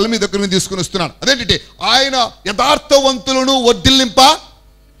లేఖన భాగాలను మీ దగ్గర నుంచి తీసుకుని వస్తున్నాను. అదేంటంటే ఆయన యథార్థవంతులను వర్ధిల్లింప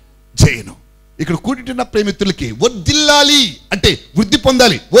చేయను. ఇక్కడ కూడిన ప్రేమితులకి వర్ధిల్లాలి అంటే వృద్ధి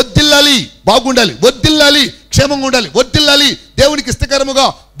పొందాలి, వర్ధిల్లాలి బాగుండాలి, వర్ధిల్లాలి క్షేమంగా ఉండాలి, వర్ధిల్లాలి, దేవునికి ఇష్టకరముగా,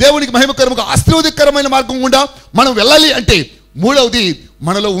 దేవునికి మహిమకరముగా, ఆశీర్వాదకరమైన మార్గం గుండా మనం వెళ్ళాలి అంటే మూడవది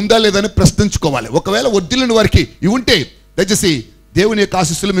మనలో ఉందా లేదని ప్రశ్నించుకోవాలి. ఒకవేళ వర్ధిల్లని వారికి ఇవి ఉంటే దయచేసి దేవుని యొక్క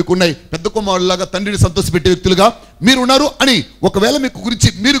ఆశీస్సులు మీకు ఉన్నాయి, పెద్ద కుమారులాగా తండ్రిని సంతోషపెట్టే వ్యక్తులుగా మీరు ఉన్నారు అని ఒకవేళ మీకు గురించి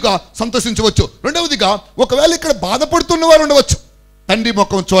మీరుగా సంతోషించవచ్చు. రెండవదిగా ఒకవేళ ఇక్కడ బాధపడుతున్న వారు ఉండవచ్చు, తండ్రి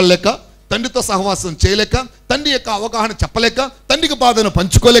ముఖం చూడలేక, తండ్రితో సహవాసం చేయలేక, తండ్రి యొక్క అవగాహన చెప్పలేక, తండ్రికి బాధను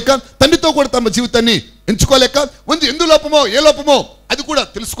పంచుకోలేక, తండ్రితో కూడా తమ జీవితాన్ని ఎంచుకోలేక, ఎందు లోపమో ఏ లోపమో అది కూడా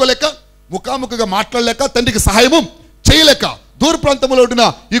తెలుసుకోలేక, ముఖాముఖిగా మాట్లాడలేక, తండ్రికి సహాయము చేయలేక, దూర ప్రాంతంలో ఉండిన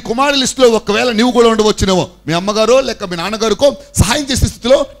ఈ కుమారుల లిస్టులో ఒకవేళ నీవు కూడా ఉండవచ్చునేమో. మీ అమ్మగారో లేక మీ నాన్నగారికో సహాయం చేసే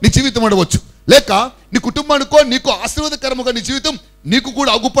స్థితిలో నీ జీవితం ఉండవచ్చు, లేక నీ కుటుంబానికో నీకు ఆశీర్వాదకరముగా నీ జీవితం నీకు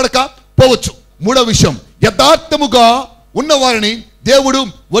కూడా అగుపడక పోవచ్చు. మూడో విషయం, యథార్థముగా ఉన్నవారిని దేవుడు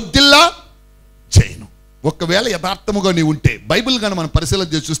వర్ధిల్లా చేయను. ఒకవేళ యథార్థముగా నీవు ఉంటే, బైబిల్ గాని మనం పరిశీలన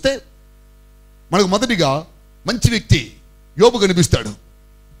చేసి చూస్తే మనకు మొదటిగా మంచి వ్యక్తి యోబు కనిపిస్తాడు.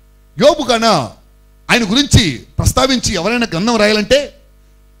 యోబు గాన ఆయన గురించి ప్రస్తావించి ఎవరైనా గ్రంథం రాయాలంటే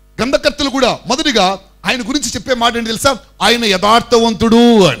గ్రంథకర్తలు కూడా మొదటిగా ఆయన గురించి చెప్పే మాట ఏంటి తెలుసా? ఆయన యథార్థవంతుడు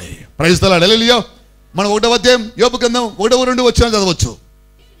అని. ప్రైజ్ ది లార్డ్, హల్లెలూయా. మనం 1వ అధ్యాయం యోబు గ్రంథం 1-2 వచనాలు చదవచ్చు.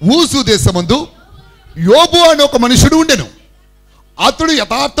 ఊసు దేశమందు యోబు అనే ఒక మనుషుడు ఉండెను, అతడు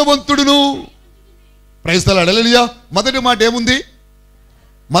యథార్థవంతుడును. ప్రైజ్ ది లార్డ్, హల్లెలూయా. మొదటి మాట ఏముంది?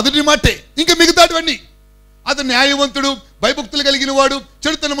 మొదటి మాటే. ఇంకా మిగతాటివన్నీ అతను న్యాయవంతుడు, భయభక్తులు కలిగిన వాడు,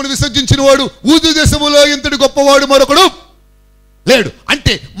 చెడుతనమును విసర్జించిన వాడు, ఊదు దేశములో ఇంతటి గొప్పవాడు మరొకడు లేడు.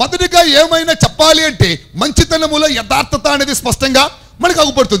 అంటే మొదటిగా ఏమైనా చెప్పాలి అంటే మంచితనములో యథార్థత అనేది స్పష్టంగా మనకు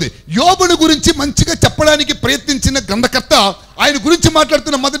అగుపడుతుంది. యోబుని గురించి మంచిగా చెప్పడానికి ప్రయత్నించిన గ్రంథకర్త ఆయన గురించి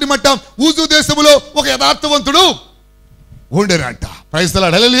మాట్లాడుతున్న మొదటి మాట, ఊజు దేశములో ఒక యథార్థవంతుడు ఉండేనంట. ప్రైజ్ ది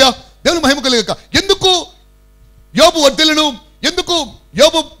లార్డ్, హల్లెలూయా. దేవుని మహిమ కలుగాక. ఎందుకు యోబు వర్ధిల్లును, ఎందుకు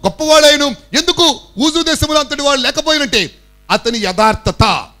యోబు గొప్పవాడైను, ఎందుకు ఊజు దేశంలో అంతటి వాడు లేకపోయినంటే అతని యథార్థత.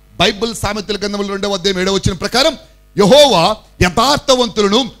 బైబిల్ సామెతల గ్రంథంలో 2వ అధ్యాయం 7వ వచనం ప్రకారం యెహోవా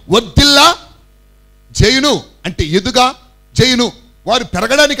యథార్థవంతులను వర్ధిల్లా చేయును, అంటే ఎదుగా చేయును, వారు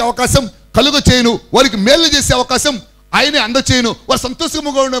పెరగడానికి అవకాశం కలుగ చేయును, వారికి మేలు చేసే అవకాశం ఆయనే అందచేయును, వారు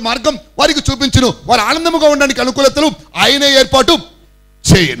సంతోషముగా ఉండే మార్గం వారికి చూపించును, వారు ఆనందముగా ఉండడానికి అనుకూలతలు ఆయనే ఏర్పాటు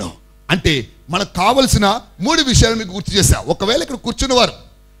చేయును. అంటే మనకు కావలసిన 3 విషయాలు మీకు గుర్తు చేశా. ఒకవేళ ఇక్కడ కూర్చున్న వారు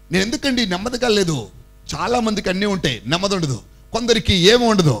నేను ఎందుకండి నెమ్మదిగా లేదు, చాలా మందికి అన్నీ ఉంటాయి, నెమ్మది ఉండదు, కొందరికి ఏమి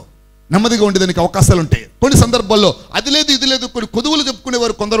ఉండదు, నెమ్మదిగా ఉండేదానికి అవకాశాలు ఉంటాయి. కొన్ని సందర్భాల్లో అది లేదు ఇది లేదు కొన్ని కొదువులు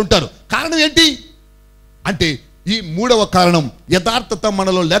చెప్పుకునేవారు కొందరు ఉంటారు. కారణం ఏంటి అంటే ఈ 3వ కారణం, యథార్థత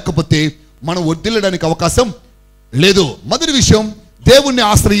మనలో లేకపోతే మనం వర్ధిల్లడానికి అవకాశం లేదు. మొదటి విషయం, దేవుణ్ణి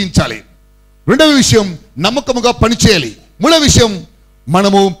ఆశ్రయించాలి. రెండవ విషయం, నమ్మకముగా పనిచేయాలి. మూడవ విషయం,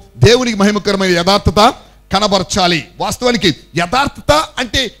 మనము దేవునికి మహిమకరమైన యథార్థత కనబరచాలి. వాస్తవానికి యథార్థత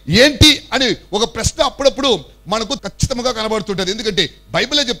అంటే ఏంటి అని ఒక ప్రశ్న అప్పుడప్పుడు మనకు ఖచ్చితంగా కనబడుతుంటది. ఎందుకంటే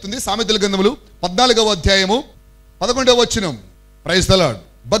బైబిలే చెప్తుంది. సామెతల గ్రంథములు 14వ అధ్యాయము 11వ వచనం. Praise the lord.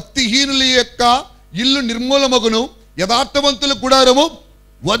 భక్తిహీనుల యొక్క ఇల్లు నిర్మూలమగును, యథార్థవంతుల గుడారము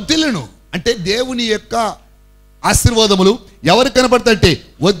వర్ధిల్లును. అంటే దేవుని యొక్క ఆశీర్వాదములు ఎవరికి కనబడతాయంటే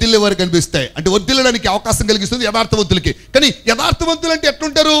వర్ధిల్లే వారికి కనిపిస్తాయి. అంటే వర్ధిల్లడానికి అవకాశం కలిగిస్తుంది యథార్థవంతులకి. కానీ యథార్థవంతులు అంటే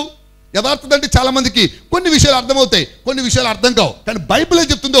ఎట్లుంటారు? యథార్థత అంటే చాలా మందికి కొన్ని విషయాలు అర్థమవుతాయి, కొన్ని విషయాలు అర్థం కావు. కానీ బైబిల్ ఏం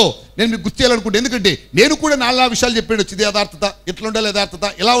చెప్తుందో నేను మీకు గుర్తు చేయాలనుకుంటే, ఎందుకంటే నేను కూడా 4 విషయాలు చెప్పాను. ఇది యథార్థత, ఎట్లా ఉండాలి యథార్థత,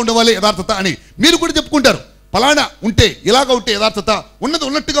 ఎలా ఉండవాలి యథార్థత అని మీరు కూడా చెప్పుకుంటారు. ఫలానా ఉంటే ఇలాగ ఉంటే యథార్థత, ఉన్నది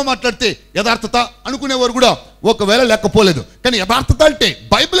ఉన్నట్టుగా మాట్లాడితే యథార్థత అనుకునేవారు కూడా ఒకవేళ లేకపోలేదు. కానీ యథార్థత అంటే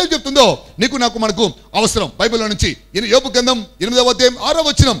బైబిల్ ఏం చెప్తుందో నీకు నాకు మనకు అవసరం. బైబిల్లో నుంచి యోబు గ్రంథం 8వ అధ్యాయం 6వ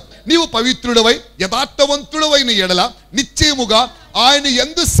వచనం, నీవు పవిత్రుడవై యథార్థవంతుడవైన ఎడల నిశ్చయముగా ఆయన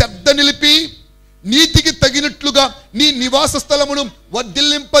యందు శ్రద్ధ నిలిపి నీతికి తగినట్లుగా నీ నివాస స్థలమును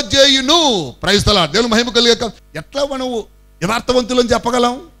వర్ధిల్లింపజేయును. Praise the lord. దేవుని మహిమ కలుగాక. ఎట్లా మనం యథార్థవంతులు అని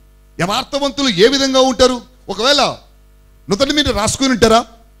చెప్పగలం? యథార్థవంతులు ఏ విధంగా ఉంటారు? ఒకవేళ నుదుటి మీద రాసుకుని ఉంటారా,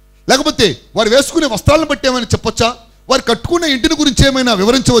 లేకపోతే వారు వేసుకునే వస్త్రాలను బట్టి ఏమైనా చెప్పొచ్చా, వారు కట్టుకున్న ఇంటిని గురించి ఏమైనా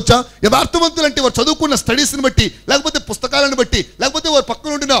వివరించవచ్చా? యథార్థవంతులు అంటే వారు చదువుకున్న స్టడీస్ని బట్టి, లేకపోతే పుస్తకాలను బట్టి, లేకపోతే వారి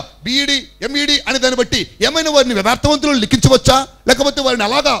పక్కన ఉండిన బిఈడి ఎంఈడి అనే దాన్ని బట్టి ఏమైనా వారిని యథార్థవంతులను లెక్కించవచ్చా, లేకపోతే వారిని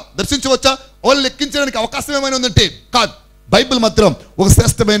అలాగా దర్శించవచ్చా? వాళ్ళు లెక్కించడానికి అవకాశం ఏమైనా ఉందంటే కాదు. బైబిల్ మాత్రం ఒక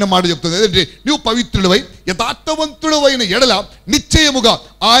శ్రేష్టమైన మాట చెప్తుంది. ఏంటంటే నువ్వు పవిత్రుడవై యథార్థవంతుడవైన ఎడల నిశ్చయముగా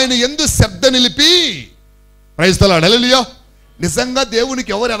ఆయన యందు శ్రద్ధ నిలిపి. ప్రైజ్ ది లార్డ్, హల్లెలూయా. నిజంగా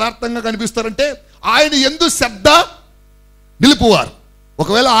దేవునికి ఎవరు యథార్థంగా కనిపిస్తారంటే ఆయన యందు శ్రద్ధ నిలుపువారు.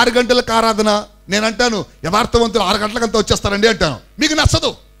 ఒకవేళ 6 గంటలకు ఆరాధన, నేను అంటాను యథార్థవంతులు 6 గంటలకంతా వచ్చేస్తారండి అంటాను. మీకు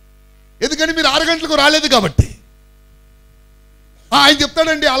నచ్చదు, ఎందుకని మీరు 6 గంటలకు రాలేదు కాబట్టి. ఆయన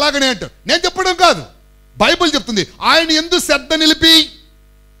చెప్తాడండి అలాగనే అంటారు. నేను చెప్పడం కాదు, బైబిల్ చెప్తుంది ఆయన యందు శ్రద్ధ నిలిపి.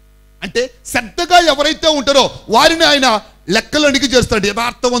 అంటే శ్రద్ధగా ఎవరైతే ఉంటారో వారిని ఆయన లెక్కలోనికి చేరుస్తాడు,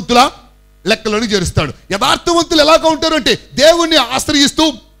 యథార్థవంతుల లెక్కలోనికి చేరుస్తాడు. యథార్థవంతులు ఎలాగా ఉంటారు అంటే దేవుణ్ణి ఆశ్రయిస్తూ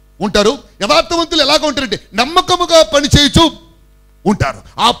ఉంటారు. యథార్థవంతులు ఎలాగా ఉంటారంటే నమ్మకముగా పని చేయొచ్చు ఉంటారు.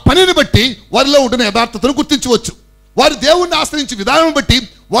 ఆ పనిని బట్టి వారిలో ఉంటున్న యథార్థతను గుర్తించవచ్చు. వారు దేవుణ్ణి ఆశ్రయించే విధానం బట్టి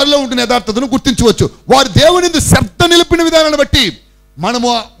వారిలో ఉంటున్న యథార్థతను గుర్తించవచ్చు. వారు దేవుని యందు శ్రద్ధ నిలిపిన విధానాన్ని బట్టి మనము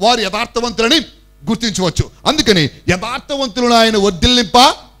వారు యథార్థవంతులని గుర్తించవచ్చు. అందుకని యథార్థవంతులను ఆయన వర్ధిల్లింప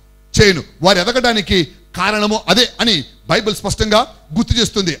చేయను, వారు ఎదగడానికి కారణము అదే అని బైబిల్ స్పష్టంగా గుర్తు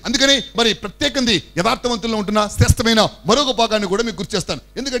చేస్తుంది. అందుకని మరి ప్రత్యేకంగా యథార్థవంతుల్లో ఉంటున్న శ్రేష్టమైన మరొక భాగాన్ని కూడా మీకు గుర్తు చేస్తాను.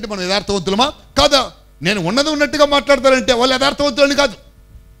 ఎందుకంటే మనం యథార్థవంతులమా కాదా? నేను ఉన్నది ఉన్నట్టుగా మాట్లాడతానంటే వాళ్ళు యథార్థవంతులని కాదు,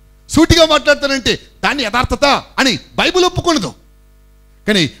 సూటిగా మాట్లాడతానంటే దాన్ని యథార్థత అని బైబిల్ ఒప్పుకొనదు.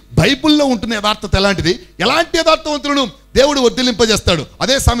 కానీ బైబిల్లో ఉంటున్న యథార్థత ఎలాంటిది? ఎలాంటి యథార్థవంతులను దేవుడు వర్ధిల్లింపజేస్తాడు?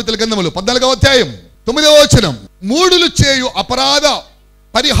 అదే సామెతల గ్రంథములు 14వ అధ్యాయం 9వ వచనం, మూఢులు చేయు అపరాధ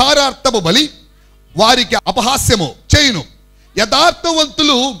పరిహారార్థము బలి వారికి అపహాస్యము చేయును,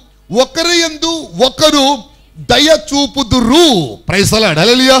 యథార్థవంతులు ఒకరి యందు ఒకరు దయ చూపుదురు. ప్రైజ్ ది లార్డ్,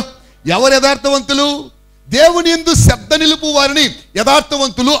 హల్లెలూయా. ఎవరు యథార్థవంతులు? దేవుని యందు శ్రద్ధ నిలుపు వారిని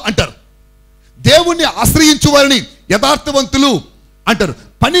యథార్థవంతులు అంటారు. దేవుణ్ణి ఆశ్రయించు వారిని యథార్థవంతులు అంటారు.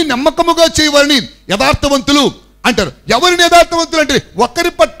 పని నమ్మకముగా చేయవారిని యథార్థవంతులు అంటారు. ఎవరిని యథార్థవంతులు అంటే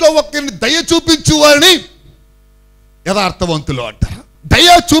ఒకరి పట్ల ఒకరిని దయ చూపించు వారిని యథార్థవంతులు అంటారు. దయ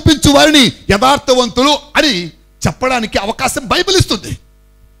చూపించు వారిని యథార్థవంతులు అని చెప్పడానికి అవకాశం బైబిల్ ఇస్తుంది.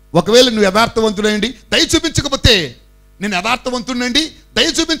 ఒకవేళ నువ్వు యథార్థవంతుడండి, దయ చూపించకపోతే నేను యథార్థవంతుడండి దయ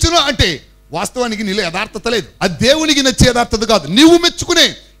చూపించును అంటే వాస్తవానికి నీలో యథార్థత లేదు. అది దేవునికి నచ్చే యథార్థత కాదు, నీవు మెచ్చుకునే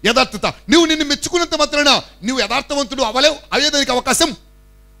యథార్థత. నువ్వు నిన్ను మెచ్చుకున్నంత మాత్రాన నువ్వు యథార్థవంతుడు అవ్వలేవు, అయ్యేదానికి అవకాశం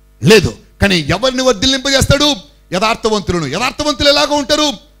లేదు. కానీ ఎవరిని వర్ధిల్లింపజేస్తాడు? యథార్థవంతులను. యథార్థవంతులు ఎలాగా ఉంటారు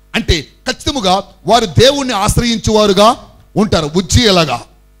అంటే ఖచ్చితంగా వారు దేవుణ్ణి ఆశ్రయించువారుగా ఉంటారు, బుజ్జి ఎలాగా.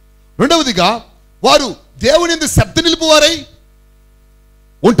 రెండవదిగా వారు దేవుని యందు శ్రద్ధ నిలుపువారై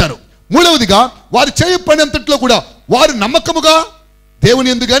ఉంటారు. మూడవదిగా వారు చేయ పని అంతట్లో కూడా వారు నమ్మకముగా దేవుని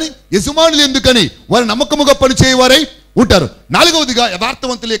యందు కానీ యజమానులు యందు కానీ వారు నమ్మకముగా పని చేయవారై ఉంటారు. నాలుగవదిగా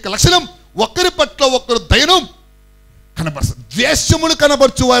యథార్థవంతుల యొక్క లక్షణం ఒకరి పట్ల ఒకరు దయను కనబరుస్తారు. ద్వేషమును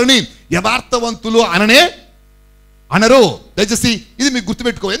కనబరచు వారిని యథార్థవంతులు అనరు. దయచేసి ఇది మీకు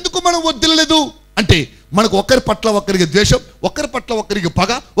గుర్తుపెట్టుకో. ఎందుకు మనం వర్ధిల్లలేదు అంటే మనకు ఒకరి పట్ల ఒకరికి ద్వేషం, ఒకరి పట్ల ఒకరికి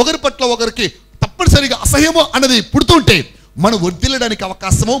పగ, ఒకరి పట్ల ఒకరికి తప్పనిసరిగా అసహ్యము అన్నది పుడుతుంటే మనం వర్ధిల్లడానికి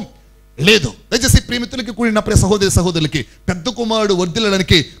అవకాశము లేదు. దయచేసి ప్రేమితులకి కూడిన ప్రియ సహోదరి సహోదరులకి పెద్ద కుమారుడు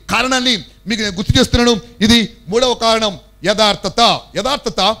వర్ధిల్లడానికి కారణాన్ని మీకు నేను గుర్తు చేస్తున్నాను. ఇది మూడవ కారణం, యథార్థత.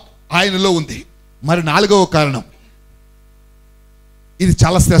 యథార్థత ఆయనలో ఉంది. మరి నాలుగవ కారణం, ఇది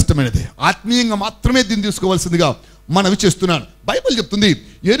చాలా శ్రేష్టమైనది, ఆత్మీయంగా మాత్రమే దీన్ని తీసుకోవాల్సిందిగా మనవి చేస్తున్నాను. బైబిల్ చెప్తుంది,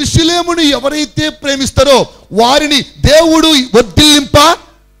 యెరూషలేమును ఎవరైతే ప్రేమిస్తారో వారిని దేవుడు వర్ధిల్లింప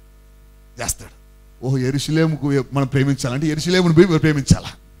చేస్తాడు. ఓహో, యెరూషలేముకు మనం ప్రేమించాలంటే యెరూషలేమును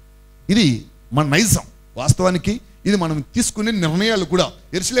ప్రేమించాలా? ఇది మన నైజం. వాస్తవానికి ఇది మనం తీసుకునే నిర్ణయాలు కూడా.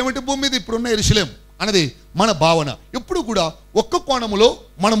 యెరూషలేము అంటే భూమి మీద ఇప్పుడున్న యెరూషలేము అనేది మన భావన. ఎప్పుడు కూడా ఒక్క కోణములో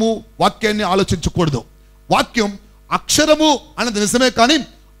మనము వాక్యాన్ని ఆలోచించకూడదు. వాక్యం అక్షరము అన్నది నిజమే, కానీ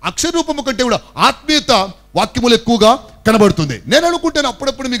అక్షర రూపము కంటే కూడా ఆత్మీయత వాక్యములు ఎక్కువగా కనబడుతుంది. నేను అనుకుంటాను,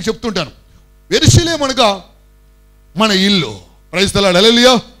 అప్పుడప్పుడు మీకు చెప్తుంటాను, యెరూషలేము అనగా మన ఇల్లు. ప్రైజ్ ది లార్డ్,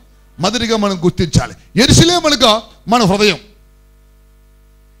 హల్లెలూయా. మొదటిగా మనం గుర్తించాలి, యెరూషలేము అనగా మన హృదయం,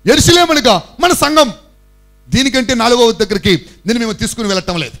 యెరూషలేము అనగా మన సంఘం. దీనికంటే నాలుగవ దగ్గరికి నేను మేము తీసుకుని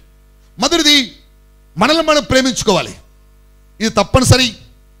వెళ్ళటం లేదు. మొదటిది మనల్ని మనం ప్రేమించుకోవాలి. ఇది తప్పనిసరి.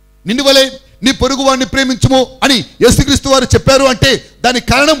 నిన్ను వలె నీ పొరుగు వాడిని ప్రేమించుము అని యేసుక్రీస్తు వారు చెప్పారు అంటే దానికి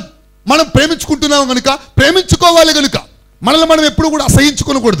కారణం మనం ప్రేమించుకుంటున్నాం కనుక, ప్రేమించుకోవాలి కనుక. మనల్ని మనం ఎప్పుడు కూడా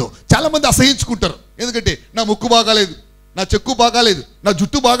అసహించుకోకూడదు. చాలా మంది అసహించుకుంటారు. ఎందుకంటే నా ముక్కు బాగాలేదు, నా చెక్కు బాగాలేదు, నా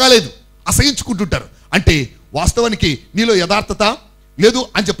జుట్టు బాగాలేదు, అసహించుకుంటుంటారు. అంటే వాస్తవానికి నీలో యథార్థత లేదు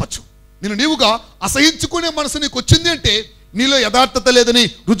అని చెప్పచ్చు. నీవుగా అసహించుకునే మనసు నీకు వచ్చింది అంటే నీలో యథార్థత లేదని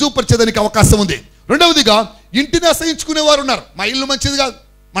రుజువుపరిచేదానికి అవకాశం ఉంది. రెండవదిగా ఇంటిని అసహించుకునే వారు ఉన్నారు. మా ఇల్లు మంచిది కాదు,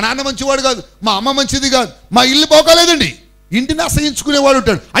 మా నాన్న మంచివాడు కాదు, మా అమ్మ మంచిది కాదు, మా ఇల్లు బాగోలేదండి. ఇంటిని అసహించుకునేవాడు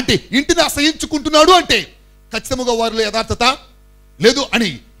ఉంటాడు. అంటే ఇంటిని అసహించుకుంటున్నాడు అంటే ఖచ్చితంగా వారిలో యథార్థత లేదు అని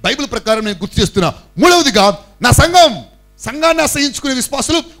బైబిల్ ప్రకారం నేను గుర్తు చేస్తున్నా. మూడవదిగా నా సంఘాన్ని అసహించుకునే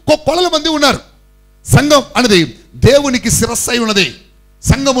విశ్వాసులు కొలల మంది ఉన్నారు. సంఘం అనేది దేవునికి శిరస్సై ఉన్నది.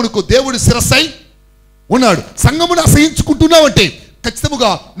 సంఘమునకు దేవుడు శిరస్సై ఉన్నాడు. సంఘమును అసహించుకుంటున్నావు అంటే ఖచ్చితంగా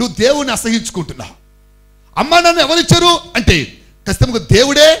నువ్వు దేవుని అసహించుకుంటున్నావు. అమ్మా నాన్న ఎవరిచ్చారు అంటే ఖచ్చితంగా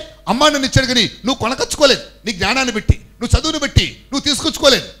దేవుడే అమ్మా నాన్న ఇచ్చాడు. కానీ నువ్వు కొనకచ్చుకోలేదు, నీ జ్ఞానాన్ని బట్టి, నువ్వు చదువుని బట్టి నువ్వు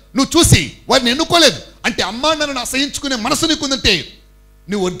తీసుకొచ్చుకోలేదు, నువ్వు చూసి వారిని ఎన్నుకోలేదు. అంటే అమ్మా నాన్నను అసహించుకునే మనసు నీకుందంటే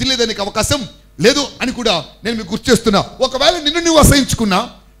నువ్వు వర్ధిల్లేదానికి అవకాశం లేదు అని కూడా నేను మీకు గుర్తు చేస్తున్నా. ఒకవేళ నిన్ను నువ్వు అసహించుకున్నా,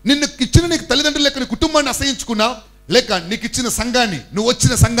 నిన్ను ఇచ్చిన నీకు తల్లిదండ్రులు లేక నీ కుటుంబాన్ని అసహించుకున్నా, లేక నీకు ఇచ్చిన సంఘాన్ని, నువ్వు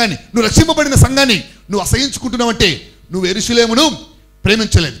వచ్చిన సంఘాన్ని, నువ్వు రక్షింపబడిన సంఘాన్ని నువ్వు అసహించుకుంటున్నావంటే నువ్వు యెరూషలేమును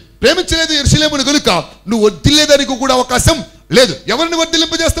ప్రేమించలేదు యెరూషలేమును కనుక నువ్వు వర్ధిల్లేదానికి కూడా అవకాశం లేదు. ఎవరిని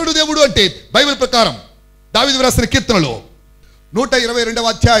వర్ధిల్లింపజేస్తాడు దేవుడు అంటే బైబిల్ ప్రకారం దావీదు వ్రాసిన కీర్తనలో 122వ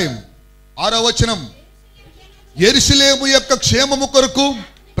అధ్యాయం 6వ వచనం, యెరూషలేము యొక్క క్షేమము కొరకు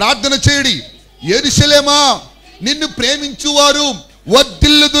ప్రార్థన చేయడి, యెరూషలేమా నిన్ను ప్రేమించువారు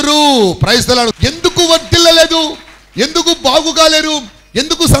వర్ధిల్లుదురు. Praise the lord. ఎందుకు వర్ధిల్లలేదు? ఎందుకు బాగుగా లేరు?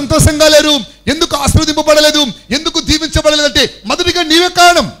 ఎందుకు సంతోషంగా లేరు? ఎందుకు ఆశీర్వదింపబడలేదు? ఎందుకు దీవించబడలేదు అంటే మొదటిగా నీవే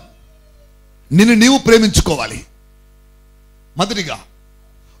కారణం. నిన్ను నీవు ప్రేమించుకోవాలి మొదటిగా.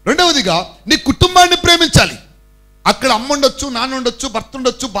 రెండవదిగా నీ కుటుంబాన్ని ప్రేమించాలి. అక్కడ అమ్మ ఉండొచ్చు, నాన్న ఉండొచ్చు, భర్త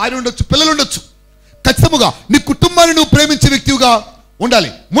ఉండొచ్చు, భార్య ఉండొచ్చు, పిల్లలు ఉండొచ్చు. ఖచ్చితంగా నీ కుటుంబాన్ని నువ్వు ప్రేమించే వ్యక్తిగా ఉండాలి.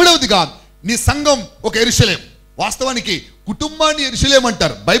 మూడవదిగా నీ సంఘం ఒక యెరూషలేము. వాస్తవానికి కుటుంబాన్ని యెరూషలేము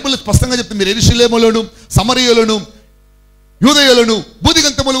అంటారు. బైబిల్ స్పష్టంగా చెప్తుంది, మీరు యెరూషలేములోను, సమరయలోను, యూదయలోను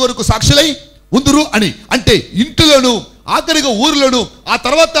బూదిగంతముల వరకు సాక్షులై ఉందురు అని. అంటే ఇంటిలోను, ఆఖరిగా ఊరిలోను, ఆ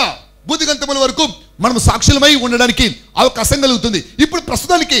తర్వాత బూదిగంతముల వరకు మనం సాక్షులమై ఉండడానికి అవకాశం కలుగుతుంది. ఇప్పుడు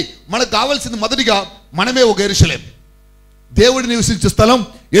ప్రస్తుతానికి మనకు కావాల్సింది మొదటిగా మనమే ఒక యెరూషలేము. దేవుడు నివసించే స్థలం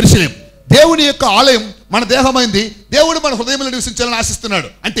యెరూషలేము. దేవుని యొక్క ఆలయం మన దేహమైంది. దేవుడు మన హృదయంలో నివసించాలని ఆశిస్తున్నాడు.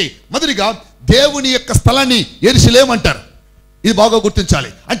 అంటే మొదటిగా దేవుని యొక్క స్థలాన్ని యెరూషలేము అంటారు. ఇది బాగా గుర్తించాలి.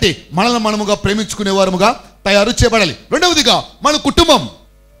 అంటే మనల్ని మనముగా ప్రేమించుకునే వారముగా తయారు చేయబడాలి. రెండవదిగా మన కుటుంబం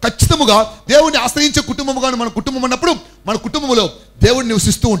ఖచ్చితంగా దేవుడిని ఆశ్రయించే కుటుంబముగా మన కుటుంబం అన్నప్పుడు మన కుటుంబంలో దేవుడు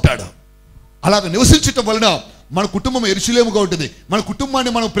నివసిస్తూ ఉంటాడు. అలాగ నివసించటం వలన మన కుటుంబం యెరూషలేముగా ఉంటుంది. మన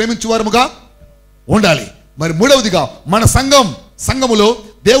కుటుంబాన్ని మనం ప్రేమించేవారముగా ఉండాలి. మరి మూడవదిగా మన సంఘములో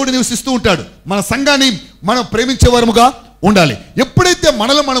దేవుడు నివసిస్తూ ఉంటాడు. మన సంఘాన్ని మనం ప్రేమించేవారముగా ఉండాలి. ఎప్పుడైతే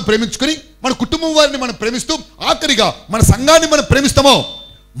మనలో మనం ప్రేమించుకొని మన కుటుంబం వారిని మనం ప్రేమిస్తూ ఆఖరిగా మన సంఘాన్ని మనం ప్రేమిస్తామో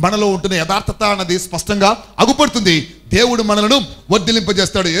మనలో ఉంటున్న యథార్థత అన్నది స్పష్టంగా అగుపడుతుంది. దేవుడు మనలను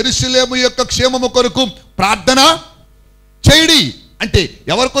వర్ధిల్లింపజేస్తాడు. యెరూషలేము యొక్క క్షేమము కొరకు ప్రార్థన చేయడి అంటే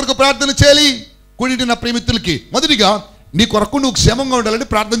ఎవరి కొరకు ప్రార్థన చేయాలి? కూడిన నా ప్రేమితులకి మొదటిగా నీ కొరకు నువ్వు క్షేమంగా ఉండాలని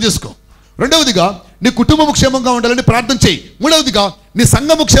ప్రార్థన చేసుకో. రెండవదిగా నీ కుటుంబము క్షేమంగా ఉండాలని ప్రార్థన చేయి. మూడవదిగా నీ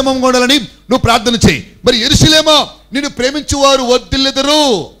సంఘము క్షేమంగా ఉండాలని నువ్వు ప్రార్థన చేయి. మరి యెరూషలేమా నిన్ను ప్రేమించువారు వర్ధిల్లెదరు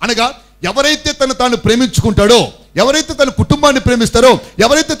అనగా ఎవరైతే తను తాను ప్రేమించుకుంటాడో, ఎవరైతే తన కుటుంబాన్ని ప్రేమిస్తారో,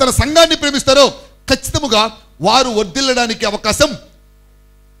 ఎవరైతే తన సంఘాన్ని ప్రేమిస్తారో ఖచ్చితంగా వారు వర్ధిల్లడానికి అవకాశం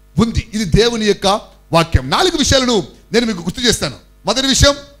ఉంది. ఇది దేవుని యొక్క వాక్యం. 4 విషయాలను నేను మీకు గుర్తు చేస్తాను. మొదటి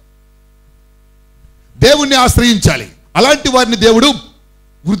విషయం, దేవుణ్ణి ఆశ్రయించాలి. అలాంటి వారిని దేవుడు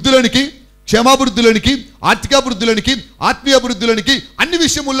వృద్ధులనికి, క్షేమాభివృద్ధిలోనికి, ఆర్థికాభివృద్ధిలోనికి, ఆత్మీయాభివృద్ధిలోనికి అన్ని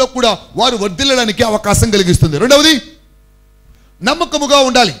విషయముల్లో కూడా వారు వర్ధిల్లడానికి అవకాశం కలిగిస్తుంది. రెండవది, నమ్మకముగా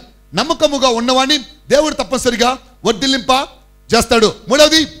ఉండాలి. నమ్మకముగా ఉన్నవాడిని దేవుడు తప్పనిసరిగా వర్ధిల్లింప చేస్తాడు.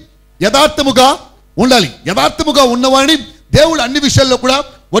 మూడవది, యథార్థముగా ఉండాలి. యథార్థముగా ఉన్నవాడిని దేవుడు అన్ని విషయాల్లో కూడా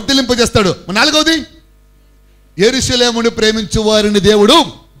వర్ధిల్లింపజేస్తాడు. నాలుగవది, యెరూషలేమును ప్రేమించు వారిని దేవుడు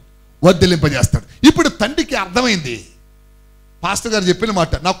వర్ధిల్లింపజేస్తాడు. ఇప్పుడు తండ్రికి అర్థమైంది పాస్టర్ గారు చెప్పిన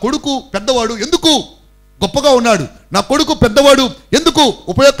మాట. నా కొడుకు పెద్దవాడు ఎందుకు గొప్పగా ఉన్నాడు? నా కొడుకు పెద్దవాడు ఎందుకు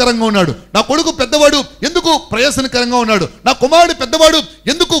ఉపయోగకరంగా ఉన్నాడు? నా కొడుకు పెద్దవాడు ఎందుకు ప్రయోజనకరంగా ఉన్నాడు? నా కుమారుడు పెద్దవాడు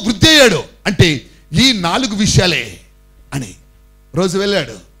ఎందుకు వృద్ధి అయ్యాడు? అంటే ఈ 4 విషయాలే అని. రోజు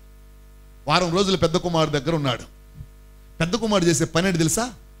వెళ్ళాడు, వారం రోజులు పెద్ద కుమారుడు దగ్గర ఉన్నాడు. పెద్ద కుమారుడు చేసే పని ఏంటి తెలుసా?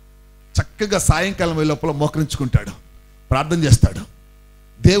 చక్కగా సాయంకాలం లోపల మోకరించుకుంటాడు, ప్రార్థన చేస్తాడు,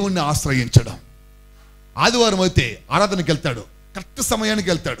 దేవుణ్ణి ఆశ్రయించడం. ఆదివారం అయితే ఆరాధనకి వెళ్తాడు, కరెక్ట్ సమయానికి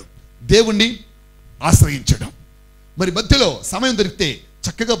వెళ్తాడు, దేవుణ్ణి ఆశ్రయించడం. మరి మధ్యలో సమయం దొరికితే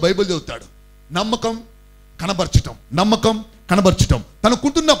చక్కగా బైబిల్ చదువుతాడు. నమ్మకం కనబరచటం.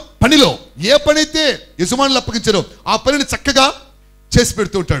 తనకుంటున్న పనిలో ఏ పనైతే యజమానులు అప్పగించారో ఆ పనిని చక్కగా చేసి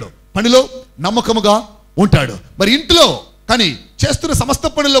పెడుతూ ఉంటాడు. పనిలో నమ్మకముగా ఉంటాడు. మరి ఇంట్లో కానీ చేస్తున్న సమస్త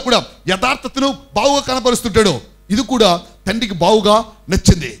పనుల్లో కూడా యథార్థతను బావుగా కనబరుస్తుంటాడు. ఇది కూడా తండ్రికి బావుగా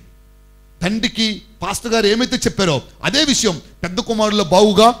నచ్చింది. తండ్రికి పాస్టర్ గారు ఏమైతే చెప్పారో అదే విషయం పెద్ద కుమారుల్లో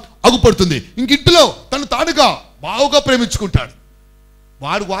బావుగా అగుపడుతుంది. ఇంకింటిలో తను తానుగా బావుగా ప్రేమించుకుంటాడు.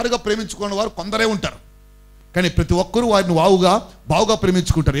 వారుగా ప్రేమించుకున్న వారు కొందరే ఉంటారు, కానీ ప్రతి ఒక్కరూ వారిని బావుగా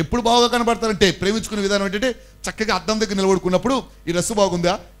ప్రేమించుకుంటారు. ఎప్పుడు బావుగా కనబడతారంటే ప్రేమించుకునే విధానం ఏంటంటే చక్కగా అద్దం దగ్గర నిలబడుకున్నప్పుడు ఈ డ్రెస్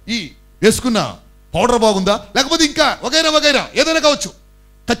బాగుందా, ఈ వేసుకున్న పౌడర్ బాగుందా, లేకపోతే ఇంకా వగైరా ఏదైనా కావచ్చు,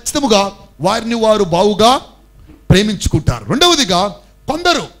 ఖచ్చితంగా వారిని వారు బావుగా ప్రేమించుకుంటారు. రెండవదిగా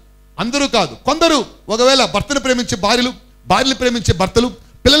కొందరు, అందరూ కాదు, కొందరు ఒకవేళ భర్తను ప్రేమించే భార్యలు ప్రేమించే భర్తలు,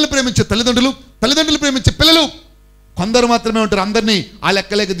 పిల్లల్ని ప్రేమించే తల్లిదండ్రులు ప్రేమించే పిల్లలు కొందరు మాత్రమే ఉంటారు. అందరినీ ఆ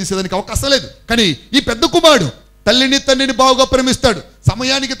లెక్కలేక తీసేదానికి అవకాశం లేదు. కానీ ఈ పెద్ద కుమారుడు తల్లిని తండ్రిని బావుగా ప్రేమిస్తాడు.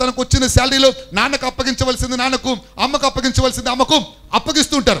 సమయానికి తనకు వచ్చిన శాలరీలో నాన్నకు అప్పగించవలసింది నాన్నకు, అమ్మకు అప్పగించవలసింది అమ్మకు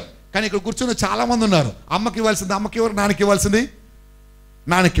అప్పగిస్తూ ఉంటారు. కానీ ఇక్కడ కూర్చొని చాలా మంది ఉన్నారు, అమ్మకి ఇవ్వాల్సింది అమ్మకి ఎవరు, నాన్నకి ఇవ్వాల్సింది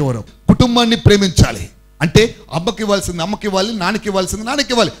నాన్నకి ఎవరు. కుటుంబాన్ని ప్రేమించాలి అంటే అమ్మకి ఇవ్వాల్సింది అమ్మకి ఇవ్వాలి, నాన్నకి ఇవ్వాల్సింది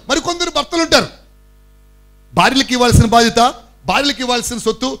నాన్నకి ఇవ్వాలి. మరి కొందరు భర్తలు ఉంటారు, భార్యలకు ఇవ్వాల్సిన బాధ్యత, భార్యలకు ఇవ్వాల్సిన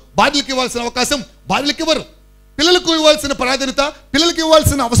సొత్తు, భార్యలకు ఇవ్వాల్సిన అవకాశం భార్యలకు ఇవ్వరు. పిల్లలకు ఇవ్వాల్సిన ప్రాధాన్యత, పిల్లలకు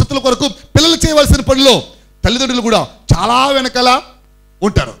ఇవ్వాల్సిన అవసరాల కొరకు, పిల్లలు చేయవలసిన పనిలో తల్లిదండ్రులు కూడా చాలా వెనకాల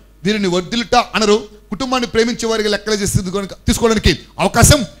ఉంటారు. వీరిని వర్ధిల్లుట అనరు. కుటుంబాన్ని ప్రేమించే వారికి లెక్కలు చేసి తీసుకోవడానికి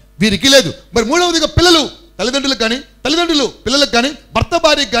అవకాశం వీరికి లేదు. మరి మూడవదిగా పిల్లలు తల్లిదండ్రులకు కానీ, తల్లిదండ్రులు పిల్లలకు కానీ, భర్త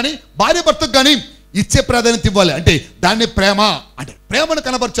భార్యకు కానీ, భార్య భర్తకు కానీ ఇచ్చే ప్రాధాన్యత ఇవ్వాలి. అంటే దాన్ని ప్రేమ అంటే ప్రేమను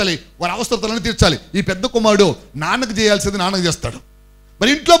కనబరచాలి, వారి అవసరాలను తీర్చాలి. ఈ పెద్ద కుమారుడు నాన్నకు చేయాల్సింది నాన్నకు చేస్తాడు. మరి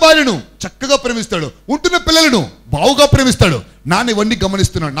ఇంట్లో భార్యను చక్కగా ప్రేమిస్తాడు, ఉంటున్న పిల్లలను బావుగా ప్రేమిస్తాడు. నాన్న ఇవన్నీ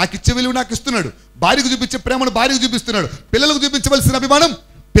గమనిస్తున్నాడు, నాకు ఇచ్చే విలువ నాకు ఇస్తున్నాడు. భార్యకు చూపించే ప్రేమను భార్యకు చూపిస్తున్నాడు, పిల్లలకు చూపించవలసిన అభిమానం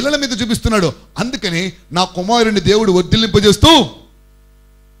పిల్లల మీద చూపిస్తున్నాడు. అందుకని నా కుమారుని దేవుడు వర్ధిల్లింపజేస్తూ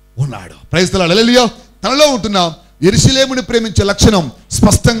ఉన్నాడు. ప్రైజ్ ది లార్డ్, హల్లెలూయా. తనలో ఉంటున్న యెరూషలేముని ప్రేమించే లక్షణం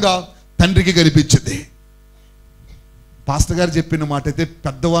స్పష్టంగా తండ్రికి కనిపించింది. పాస్టర్ గారు చెప్పిన మాట అయితే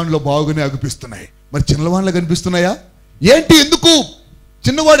పెద్దవాళ్ళలో బాగుగానే అనిపిస్తున్నాయి, మరి చిన్నవాళ్ళలో కనిపిస్తున్నాయా ఏంటి? ఎందుకు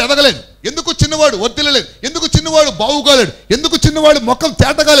చిన్నవాడు ఎదగలేదు? ఎందుకు చిన్నవాడు వర్ధిల్లలేదు? ఎందుకు చిన్నవాడు బాగుగాలేడు? ఎందుకు చిన్నవాడు మొక్కలు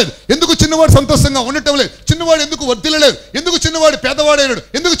తేటగాలేదు? ఎందుకు చిన్నవాడు సంతోషంగా ఉండటం లేదు? చిన్నవాడు ఎందుకు వర్ధిల్లలేదు? ఎందుకు చిన్నవాడు పేదవాడైనాడు?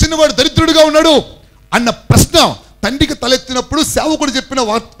 ఎందుకు చిన్నవాడు దరిద్రుడిగా ఉన్నాడు అన్న ప్రశ్న తండ్రికి తలెత్తినప్పుడు సేవకుడు చెప్పిన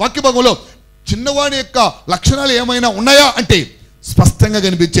వాక్య భాగంలో చిన్నవాడి యొక్క లక్షణాలు ఏమైనా ఉన్నాయా అంటే స్పష్టంగా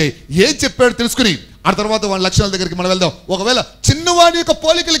కనిపించాయి. ఏం చెప్పాడు తెలుసుకుని ఆ తర్వాత వాడి లక్షణాల దగ్గరికి మనం వెళ్దాం. ఒకవేళ చిన్నవాడి యొక్క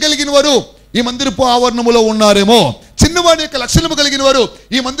పోలికలు కలిగిన వారు ఈ మందిరపు ఆవరణములో ఉన్నారేమో, చిన్నవాడి యొక్క లక్షణము కలిగిన వారు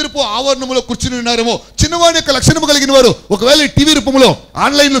ఈ మందిరపు ఆవరణములో కూర్చుని ఉన్నారేమో, చిన్నవాడి యొక్క లక్షణము కలిగిన వారు ఒకవేళ ఈ టీవీ రూపంలో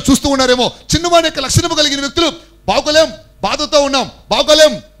ఆన్లైన్లో చూస్తూ ఉన్నారేమో, చిన్నవాడి యొక్క లక్షణము కలిగిన వ్యక్తులు బాగోలేం, బాధతో ఉన్నాం,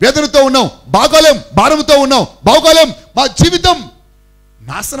 బాగోలేం, వేదనతో ఉన్నాం, బాగోలేం, భారంతో ఉన్నాం, బాగోలేం, మా జీవితం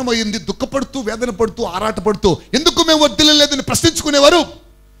నాశనం అయ్యింది, దుఃఖపడుతూ వేదన పడుతూ ఆరాటపడుతూ ఎందుకు మేము వర్ధిల్లలేదని ప్రశ్నించుకునేవారు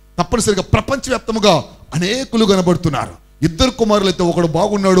తప్పనిసరిగా ప్రపంచవ్యాప్తముగా అనేకులు కనబడుతున్నారు. ఇద్దరు కుమారులైతే ఒకడు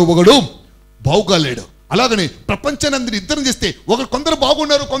బాగున్నాడు, ఒకడు బాగుగాలేడు. అలాగని ప్రపంచాన్ని ఇద్దరు చేస్తే కొందరు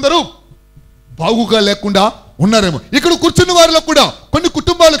బాగున్నారు, కొందరు బాగుగా లేకుండా ఉన్నారేమో. ఇక్కడ కూర్చున్న వారిలో కూడా కొన్ని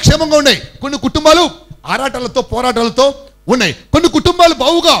కుటుంబాలు క్షేమంగా ఉన్నాయి, కొన్ని కుటుంబాలు ఆరాటాలతో పోరాటాలతో ఉన్నాయి, కొన్ని కుటుంబాలు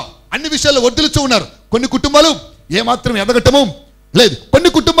బావుగా అన్ని విషయాల్లో వర్ధిల్లుతూ ఉన్నారు, కొన్ని కుటుంబాలు ఏమాత్రం ఎదగటము లేదు, కొన్ని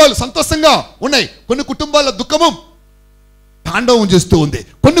కుటుంబాలు సంతోషంగా ఉన్నాయి, కొన్ని కుటుంబాల దుఃఖము తాండవం చేస్తూ ఉంది,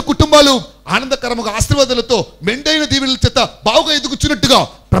 కొన్ని కుటుంబాలు ఆనందకరముగా ఆశీర్వాదాలతో మెండైన దీవెనల చేత బావుగా ఎదుగుచున్నట్టుగా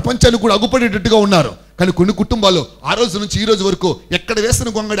ప్రపంచానికి కూడా అగుపడేటట్టుగా ఉన్నారు. కానీ కొన్ని కుటుంబాలు ఆ రోజు నుంచి ఈ రోజు వరకు ఎక్కడ వేసిన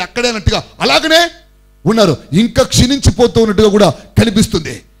గొంగడి అక్కడే అన్నట్టుగా అలాగనే ఉన్నారు, ఇంకా క్షీణించిపోతూ ఉన్నట్టుగా కూడా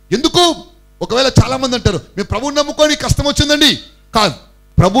కనిపిస్తుంది. ఎందుకు? ఒకవేళ చాలా మంది అంటారు మేము ప్రభువుని నమ్ముకొని కష్టం వచ్చిందండి. కాదు,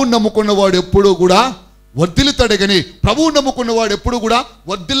 ప్రభువుని నమ్ముకున్న వాడు ఎప్పుడూ కూడా వర్ధిల్లుతాడే కానీ ప్రభువుని నమ్ముకున్న వాడు ఎప్పుడు కూడా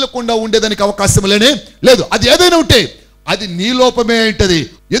వర్ధిల్లకుండా ఉండేదానికి అవకాశం లేనే లేదు. అది ఏదైనా ఉంటే అది నీ లోపమే ఉంటుంది.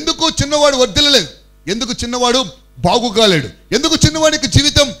 ఎందుకు చిన్నవాడు వర్ధిల్లలేదు? ఎందుకు చిన్నవాడు బాగుగాలేడు? ఎందుకు చిన్నవాడికి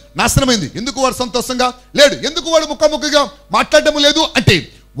జీవితం నాశనమైంది? ఎందుకు వాడు సంతోషంగా లేడు? ఎందుకు వాడు ముఖాముఖిగా మాట్లాడడం లేదు అంటే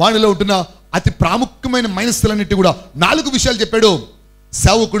వాడిలో ఉంటున్న అతి ప్రాముఖ్యమైన మైనస్లన్నిటి కూడా 4 విషయాలు చెప్పాడు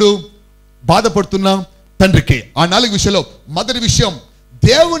సేవకుడు బాధపడుతున్న తండ్రికి. ఆ 4 విషయాల్లో మొదటి విషయం,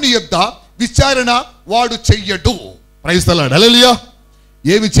 దేవుని యొక్క విచారణ వాడు చెయ్యడు. ప్రైజ్ ది లార్డ్, హల్లెలూయా.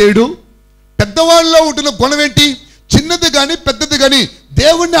 ఏమి చేయడు? పెద్దవాళ్ళలో ఉంటున్న గుణం ఏంటి? చిన్నది కానీ పెద్దది కానీ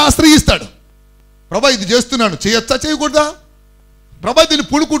దేవుణ్ణి ఆశ్రయిస్తాడు. ప్రభా ఇది చేస్తున్నాను, చేయొచ్చా చేయకూడదా? ప్రభా దీన్ని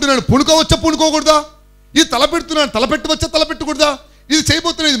పుణుకుంటున్నాను, పుణుకోవచ్చా పుణుకోకూడదా? ఇది తలపెడుతున్నాను, తలపెట్టవచ్చా తలపెట్టకూడదా? ఇది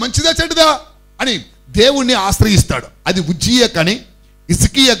చేయబోతున్నాను, ఇది మంచిదా చెడ్డదా అని దేవుణ్ణి ఆశ్రయిస్తాడు. అది ఉజ్జియా కానీ,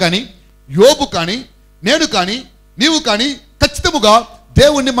 ఇస్కియా కానీ, యోబు కానీ, నేను కానీ, నీవు కానీ ఖచ్చితముగా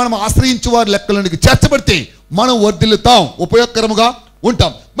దేవుణ్ణి మనం ఆశ్రయించే వారి లెక్కలోనికి చేర్చబడితే మనం వర్ధిల్లుతాం, ఉపయోగకరముగా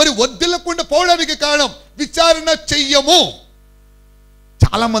ఉంటాం. మరి వర్ధిల్లకుండా పోవడానికి కారణం విచారణ చెయ్యము.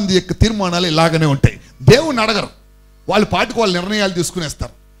 చాలా మంది యొక్క తీర్మానాలు ఇలాగనే ఉంటాయి, దేవుణ్ణి అడగరు, వాళ్ళ పాటికి వాళ్ళు నిర్ణయాలు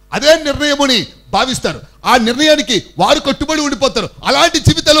తీసుకునేస్తారు, అదే నిర్ణయముని భావిస్తారు, ఆ నిర్ణయానికి వారు కట్టుబడి ఉండిపోతారు. అలాంటి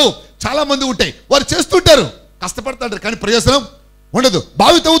జీవితాలు చాలా మంది ఉంటాయి. వారు చేస్తుంటారు, కష్టపడతారు కానీ ప్రయోజనం ఉండదు,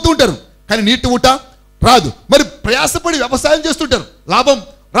 బావి తవ్వుతూ ఉంటారు కానీ నీటి ఊట రాదు. మరి ప్రయాసపడి వ్యవసాయం చేస్తుంటారు, లాభం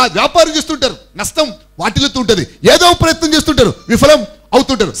రాదు, వ్యాపారం చేస్తుంటారు, నష్టం వాటిల్లుతూ ఉంటుంది, ఏదో ప్రయత్నం చేస్తుంటారు, విఫలం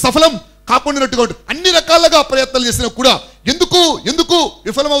అవుతుంటారు, సఫలం కాకుండానట్టుగా ఉంటారు. అన్ని రకాలుగా ప్రయత్నాలు చేసినా కూడా ఎందుకు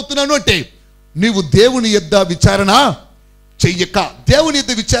విఫలం అవుతున్నాను అంటే నీవు దేవుని యొద్ద విచారణ చెయ్యక, దేవుని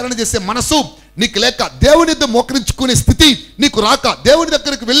యొద్ద విచారణ చేసే మనసు నీకు లేక, దేవుని యొద్ద మోకరించుకునే స్థితి నీకు రాక, దేవుని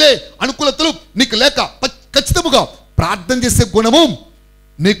దగ్గరికి వెళ్ళే అనుకూలతలు నీకు లేక, ఖచ్చితముగా ప్రార్థన చేసే గుణము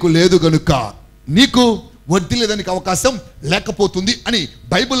నీకు లేదు గనుక నీకు వర్ధిల్లేదానికి అవకాశం లేకపోతుంది అని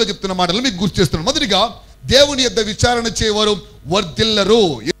బైబిల్లో చెప్తున్న మాటలు మీకు గుర్తు చేస్తున్నాను. మొదటిగా దేవుని యొద్ద విచారణ చేయవారు వర్ధిల్లరు.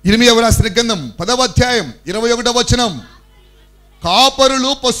 ఇర్మీయా రాసిన గ్రంథం 10వ అధ్యాయం 21వ వచనం,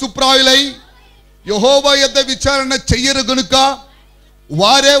 కాపరులు పశుప్రాయులై యెహోవా యొద్ద విచారణ చెయ్యరు గనుక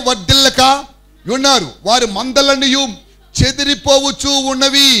వారే వర్ధిల్లక ఉన్నారు, వారి మందలన్నీయు చెదిరిపోవచ్చు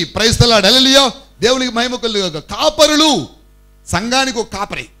ఉన్నవి. ప్రైజ్ ది లార్డ్, హల్లెలూయా. దేవునికి మహిమ కలుగుగాక. కాపరులు, సంఘానికి ఒక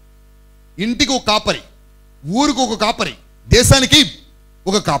కాపరి, ఇంటికి ఒక కాపరి, ఊరికి ఒక కాపరి, దేశానికి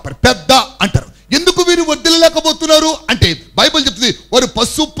ఒక కాపరి, పెద్ద అంటారు. ఎందుకు వీరు వర్ధిల్లలేకపోతున్నారు అంటే బైబిల్ చెప్తుంది, వారు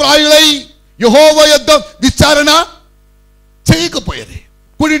పశుప్రాయులై యెహోవా యొద్ద విచారణ చేయకపోయేది.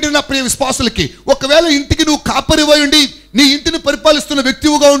 కూడింటిన ప్రియ విశ్వాసులకి, ఒకవేళ ఇంటికి నువ్వు కాపరివై ఉండి నీ ఇంటిని పరిపాలిస్తున్న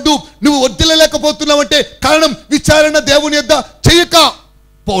వ్యక్తివుగా ఉంటూ నువ్వు వర్ధిల్లలేకపోతున్నావు అంటే కారణం విచారణ దేవుని యొద్ద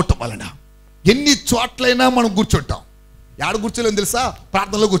చేయకపోవటం వలన. ఎన్ని చోట్లైనా మనం కూర్చుంటాం, ఎక్కడ కూర్చోలేం తెలుసా?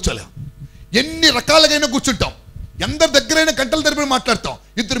 ప్రార్థనలో కూర్చోలేం. ఎన్ని రకాలుగా కూర్చుంటాం, ఎందరి దగ్గరైనా గంటల తరబడి మాట్లాడతాం.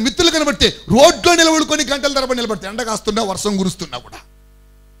 ఇద్దరు మిత్రులు కనబడితే రోడ్లో నిలబడుకొని గంటల తరబడి నిలబడితే, ఎండ కాస్తున్నా వర్షం కురుస్తున్నా కూడా.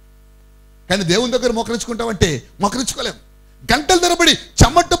 కానీ దేవుని దగ్గర మోకరించుకుంటామంటే మోకరించుకోలేం. గంటల తరబడి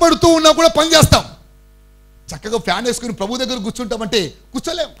చెమట పడుతూ ఉన్నా కూడా పని చేస్తాం. చక్కగా ఫ్యాన్ వేసుకుని ప్రభు దగ్గర కూర్చుంటామంటే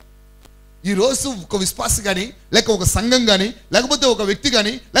కూర్చోలేం. ఈరోజు ఒక విశ్వాసి కానీ, లేక ఒక సంఘం కానీ, లేకపోతే ఒక వ్యక్తి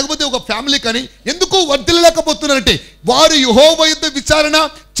కానీ, లేకపోతే ఒక ఫ్యామిలీ కానీ ఎందుకు వర్ధిల్లలేకపోతున్నారంటే వారు యెహోవా యొద్ద విచారణ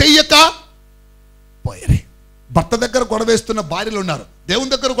చెయ్యక పోయారు. భర్త దగ్గర గొడవేస్తున్న భార్యలు ఉన్నారు,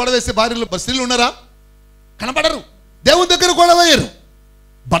 దేవుని దగ్గర గొడవేసే భార్యలు స్త్రీలు ఉన్నారా? కనబడరు. దేవుని దగ్గర గొడవయ్యారు.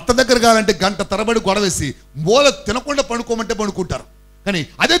 భర్త దగ్గర కావాలంటే గంట తరబడి గొడవేసి మూల తినకుండా పండుకోమంటే పండుకుంటారు. కానీ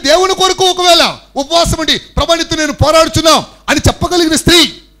అదే దేవుని కొరకు ఒకవేళ ఉపవాసం ఉండి ప్రభానితో నేను పోరాడుచున్నా అని చెప్పగలిగిన స్త్రీ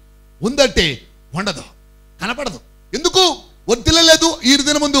ఉందంటే ఉండదు, కనపడదు. ఎందుకు వర్ధిల్లలేదు ఈ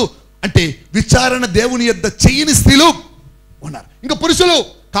దిన ముందు అంటే విచారణ దేవుని యొద్ద చేయని స్త్రీలు ఉన్నారు. ఇంకా పురుషులు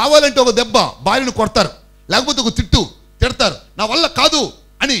కావాలంటే ఒక దెబ్బ భార్యను కొడతారు, లేకపోతే ఒక తిడతారు, నా వల్ల కాదు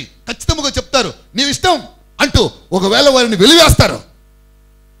అని ఖచ్చితంగా చెప్తారు, నీ ఇష్టం అంటూ ఒకవేళ వారిని వెలివేస్తారు.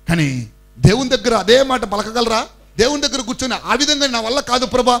 కానీ దేవుని దగ్గర అదే మాట పలకగలరా? దేవుని దగ్గర కూర్చొని ఆ విధంగా నా వల్ల కాదు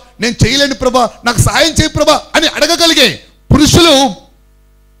ప్రభా, నేను చేయలేని ప్రభా, నాకు సాయం చేయి ప్రభా అని అడగగలిగే పురుషులు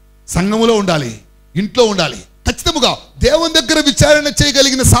సంఘములో ఉండాలి, ఇంట్లో ఉండాలి. ఖచ్చితంగా దేవుని దగ్గర విచారణ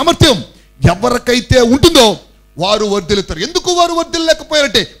చేయగలిగిన సామర్థ్యం ఎవరికైతే ఉంటుందో వారు వర్ధిల్లుతారు. ఎందుకు వారు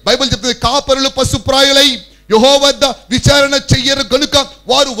వర్ధిల్లలేకపోయారంటే బైబిల్ చెప్తుంది, కాపరులు పశుప్రాయులై యెహోవా వద్ద విచారణ చెయ్యరు గనుక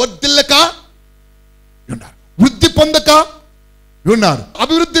వారు వర్ధిల్లక ఉన్నారు, వృద్ధి పొందక ఉన్నారు,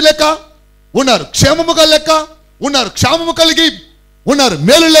 అభివృద్ధి లేక ఉన్నారు, క్షేమముగా లేక ఉన్నారు, క్షేమము కలిగి ఉన్నారు,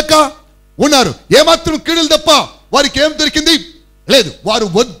 మేలు లేక ఉన్నారు. ఏమాత్రం కీడులు తప్ప వారికి ఏం దొరికింది లేదు. వారు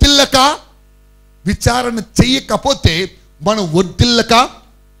వర్ధిల్లక విచారణ చెయ్యకపోతే మనం వర్ధిల్లక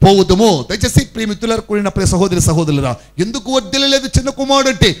పోవుదము. దయచేసి ప్రియమిత్రులారా, కూడిన ప్రియ సహోదరి సహోదరులారా, ఎందుకు వర్ధిల్లలేదు చిన్న కుమారుడు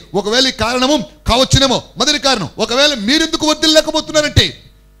అంటే ఒకవేళ ఈ కారణము కావచ్చునేమో. మొదటి కారణం, ఒకవేళ మీరెందుకు వర్ధిల్లలేకపోతున్నారంటే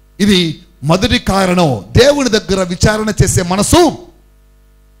ఇది మొదటి కారణం, దేవుని దగ్గర విచారణ చేసే మనసు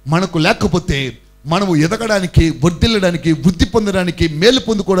మనకు లేకపోతే మనము ఎదగడానికి, వర్ధిల్లడానికి, వృద్ధి పొందడానికి, మేలు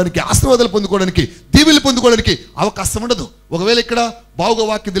పొందుకోవడానికి, ఆశీర్వాదాలు పొందుకోవడానికి, దీవెనలు పొందుకోవడానికి అవకాశం ఉండదు. ఒకవేళ ఇక్కడ బావుగా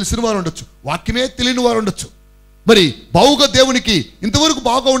వాక్యం తెలిసిన వారు ఉండొచ్చు, వాక్యమే తెలియని వారు ఉండొచ్చు. మరి బావుగా దేవునికి ఇంతవరకు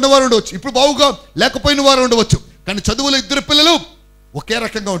బావుగా ఉన్నవారు ఉండవచ్చు, ఇప్పుడు బావుగా లేకపోయిన వారు ఉండవచ్చు. కానీ చదువులో ఇద్దరు పిల్లలు ఒకే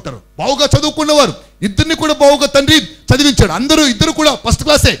రకంగా ఉంటారు. బావుగా చదువుకున్నవారు ఇద్దరిని కూడా బావుగా తండ్రి చదివించాడు, ఇద్దరు కూడా ఫస్ట్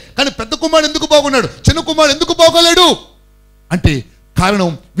క్లాసే. కానీ పెద్ద కుమారుడు ఎందుకు బాగున్నాడు, చిన్న కుమారుడు ఎందుకు బాగోలేడు అంటే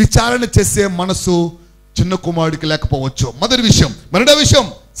కారణం విచారణ చేసే మనసు చిన్న కుమారుడికి లేకపోవచ్చు. మొదటి విషయం. రెండో విషయం,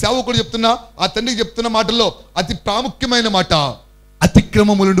 సేవకుడు చెప్తున్నా ఆ తండ్రికి చెప్తున్న మాటల్లో అతి ప్రాముఖ్యమైన మాట,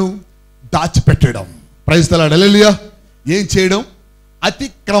 అతిక్రమములను దాచిపెట్టడం. ప్రైజ్ ది లార్డ్, హల్లెలూయా. ఏం చేయడం?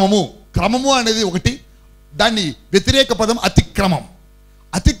 అతిక్రమము. క్రమము అనేది ఒకటి, దాన్ని వ్యతిరేక పదం అతిక్రమం.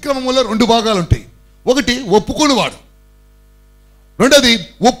 అతిక్రమంలో రెండు భాగాలు ఉంటాయి. ఒకటి ఒప్పుకొనివాడు, రెండోది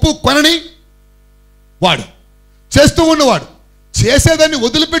ఒప్పుకొనని వాడు. చేస్తూ ఉన్నవాడు, చేసేదాన్ని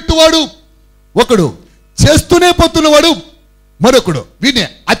వదిలిపెట్టువాడు ఒకడు, చేస్తూనే పోతున్నవాడు మరొకడు. వీనే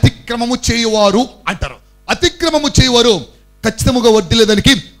అతిక్రమము చేయువారు అంటారు. అతిక్రమము చేయువారు ఖచ్చితంగా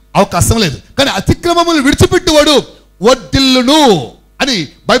వర్ధిల్లేదానికి అవకాశం లేదు. కానీ అతిక్రమములు విడిచిపెట్టువాడు వర్ధిల్లును అని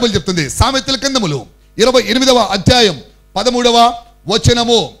బైబిల్ చెప్తుంది. సామెతల గ్రంథములు 28వ అధ్యాయం 13వ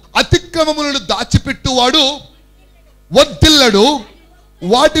వచనము, అతిక్రమములను దాచిపెట్టువాడు వర్ధిల్లడు,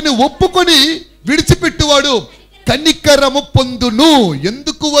 వాటిని ఒప్పుకొని విడిచిపెట్టువాడు కనికరము పొందును.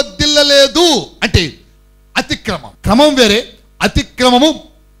 ఎందుకు వర్ధిల్లలేదు అంటే అతిక్రమం. క్రమం వేరే, అతిక్రమము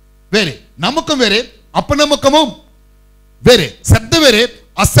వేరే. నమ్మకం వేరే, అపనమ్మకము వేరే. శ్రద్ధ వేరే,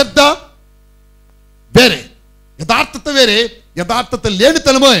 అశ్రద్ధ వేరే. యథార్థత వేరే, యథార్థత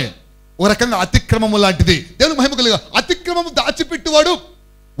లేనితనమే ఒక రకంగా అతిక్రమము లాంటిది. దేవుని మహిమ కలుగా. అతిక్రమము దాచిపెట్టువాడు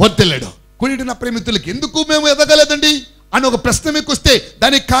వర్ధిల్లడు. కొన్నిటి నా ప్రేమితులకి ఎందుకు మేము ఎదగలేదండి అని ఒక ప్రశ్న మీకు వస్తే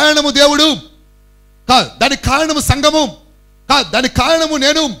దానికి కారణము దేవుడు కాదు, దానికి కారణము సంఘము కాదు, దానికి కారణము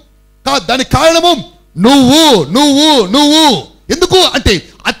నేను కాదు, దానికి కారణము నువ్వు నువ్వు నువ్వు ఎందుకు అంటే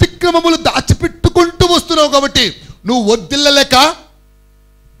అతిక్రమములు దాచిపెట్టుకుంటూ వస్తున్నావు కాబట్టి నువ్వు వర్ధిల్లలేక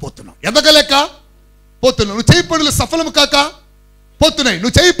పోతున్నావు, ఎదగలేక పోతున్నావు, నువ్వు చేయి పనులు సఫలము కాక పోతున్నాయి,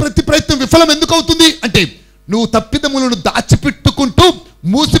 నువ్వు చేయి ప్రతి ప్రయత్నం విఫలం ఎందుకు అవుతుంది అంటే నువ్వు తప్పిదములను దాచిపెట్టుకుంటూ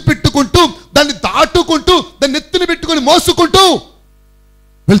మూసిపెట్టుకుంటూ దాన్ని దాటుకుంటూ దాన్ని ఎత్తున పెట్టుకొని మోసుకుంటూ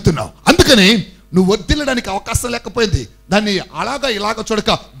వెళ్తున్నావు. అందుకని నువ్వు వర్ధిల్లడానికి అవకాశం లేకపోయింది. దాన్ని అలాగా ఇలాగ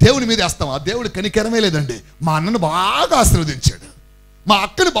చూడక దేవుని మీద వేస్తాం. ఆ దేవుడు కనికరమే లేదండి. మా అన్నను బాగా ఆశీర్వదించాడు, మా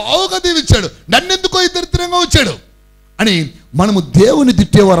అక్కని బాగా దీవించాడు, నన్నెందుకో దరిద్రంగా వచ్చాడు అని మనము దేవుని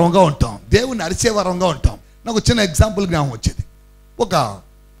తిట్టే వరంగా ఉంటాం, దేవుని అరిచే వరంగా ఉంటాం. నాకు చిన్న ఎగ్జాంపుల్ జ్ఞాపకం వచ్చేది. ఒక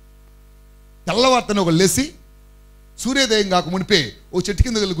తెల్లవార్తను ఒక లేచి సూర్యోదయం కాక మునిపే ఓ చెట్టు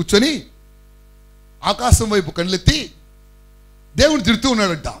కింద వెళ్ళి కూర్చొని ఆకాశం వైపు కళ్ళెత్తి దేవుని తిడుతూ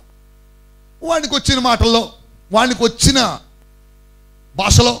ఉన్నాడంట. వానికి వచ్చిన మాటల్లో వానికి వచ్చిన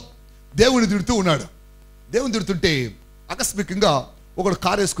భాషలో దేవుని తిడుతూ ఉన్నాడు. దేవుని తిడుతుంటే ఆకస్మికంగా ఒకడు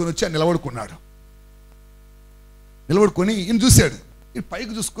కారు వేసుకొని వచ్చి ఆయన నిలబడుకొని ఈయన చూశాడు. ఈయన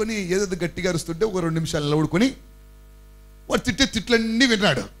పైకి చూసుకొని ఏదేదో గట్టిగా అరుస్తుంటే ఒక 2 నిమిషాలు నిలబడుకొని వాడు తిట్టే తిట్లన్నీ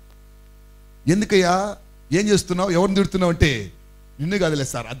విన్నాడు. ఎందుకయ్యా ఏం చేస్తున్నావు, ఎవరిని తిడుతున్నావు అంటే నిన్ను కాదులే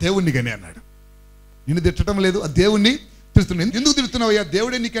సార్ ఆ దేవుణ్ణి కానీ అన్నాడు. నిన్ను తిట్టడం లేదు, ఆ దేవుణ్ణి తిడుతున్నావు. ఎందుకు తిడుతున్నావు అయ్యా,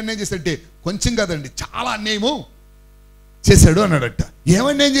 దేవుడే నీకు అన్యాయం చేశాడంటే కొంచెం కాదండి చాలా అన్యాయము చేశాడు అన్నాడట.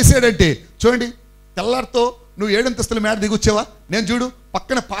 ఏమన్యాయం చేశాడంటే చూడండి, తెల్లారితో నువ్వు 7 అంతస్తుల మేడ దిగొచ్చావా, నేను చూడు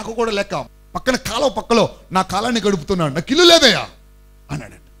పక్కన పాక కూడా లేక పక్కన కాలువ పక్కలో నా కాలాన్ని గడుపుతున్నాడు, నాకు ఇల్లు లేదయ్యా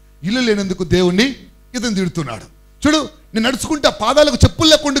అన్నాడట. ఇల్లు లేనందుకు దేవుణ్ణి ఇతను తిడుతున్నాడు. చూడు నేను నడుచుకుంటా పాదాలకు చెప్పులు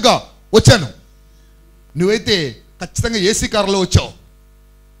లేకుండా వచ్చాను, నువ్వైతే ఖచ్చితంగా ఏసీ కారులో వచ్చావు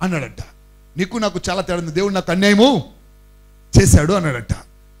అన్నాడట. నీకు నాకు చాలా తేడా ఉంది, దేవుడు నాకు అన్యాయము చేశాడు అన్నాడట.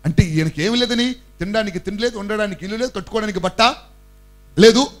 అంటే ఈయనకి ఏమి లేదని, తినడానికి తిండి లేదు, ఉండడానికి ఇల్లు లేదు, కట్టుకోవడానికి బట్ట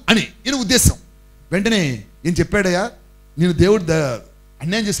లేదు అని ఈయన ఉద్దేశం. వెంటనే ఏం చెప్పాడయ్యా, నేను దేవుడు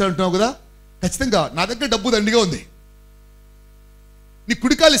అన్యాయం చేశాడంటున్నావు కదా, ఖచ్చితంగా నా దగ్గర డబ్బు దండిగా ఉంది, నీ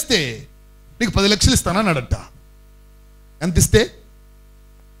కుడికాలు ఇస్తే నీకు 10 లక్షలు ఇస్తానన్నాడట. ఎంత ఇస్తే,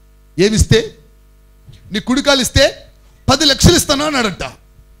 ఏమిస్తే, నీ కుడికాలు ఇస్తే 10 లక్షలు ఇస్తాను అన్నాడట.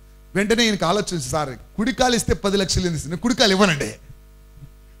 వెంటనే ఈయనకి ఆలోచించి, సార్ కుడికాలు ఇస్తే 10 లక్షలు ఎందుకు, నేను కుడికాలు ఇవ్వనండి,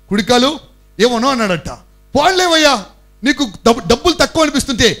 కుడికాలు ఏమనో అన్నాడట. పోలేవయ్యా నీకు డబ్బులు తక్కువ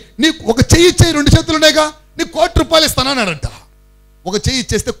అనిపిస్తుంటే నీకు ఒక చెయ్యి ఇచ్చేయి, 2 చేతులు ఉన్నాయిగా, నీకు 1 కోటి రూపాయలు ఇస్తానన్నాడట. ఒక చెయ్యి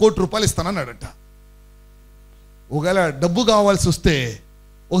ఇచ్చేస్తే 1 కోటి రూపాయలు ఇస్తానన్నాడట. ఒకవేళ డబ్బు కావాల్సి వస్తే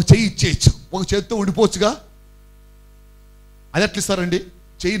ఒక చెయ్యి ఇచ్చేయచ్చు, ఒక చేతితో ఉండిపోవచ్చుగా. అది ఎట్లా ఇస్తారండి,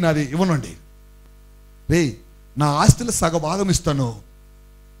 చెయ్యి నాది ఇవ్వనండి, రే నా ఆస్తిలో సగభాగం ఇస్తాను,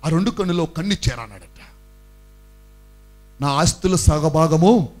 ఆ 2 కన్నులో కన్ను ఇచ్చారా అన్నాడట. నా ఆస్తుల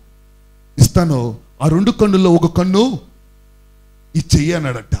సగభాగము ఇస్తాను, ఆ 2 కన్నుల్లో ఒక కన్ను ఇచ్చేయి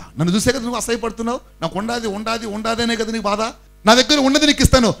అన్నాడట. నన్ను చూసే కదా నువ్వు అసహ్యపడుతున్నావు, నాకు ఉండాది అనే కదా నీకు బాధ, నా దగ్గర ఉన్నది నీకు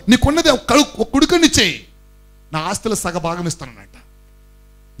ఇస్తాను, నీకున్నది ఒక కుడికన్ను ఇచ్చేయి, నా ఆస్తుల సగభాగం ఇస్తానన్నట.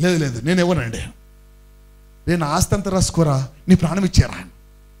 లేదు నేను ఇవ్వనండి, నేను ఆస్తి అంతా రాసుకోరా, నీ ప్రాణం ఇచ్చారా,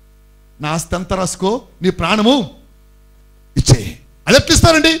 నా ఆస్తి అంతా రాసుకో, నీ ప్రాణము ఇచ్చేయి. అది ఎట్లా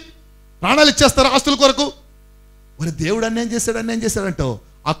ఇస్తారండి, ప్రాణాలు ఇచ్చేస్తారు ఆస్తుల కొరకు. మరి దేవుడు అన్యాయం చేశాడంటో,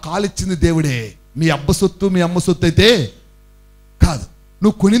 ఆ కాలు ఇచ్చింది దేవుడే, మీ అబ్బ సొత్తు మీ అమ్మ సొత్తు అయితే కాదు,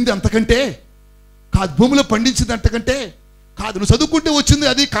 నువ్వు కొనింది అంతకంటే కాదు, భూమిలో పండించింది అంతకంటే కాదు, నువ్వు చదువుకుంటే వచ్చింది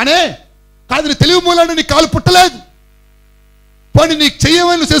అది కానే కాదు, నీ తెలివి మూలాన్ని నీ కాలు పుట్టలేదు. పోనీ నీకు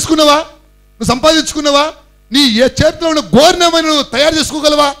చెయ్యమని నువ్వు చేసుకున్నావా, నువ్వు సంపాదించుకున్నావా, నీ ఏ చేతిలో ఉన్న గోర్ణమని నువ్వు తయారు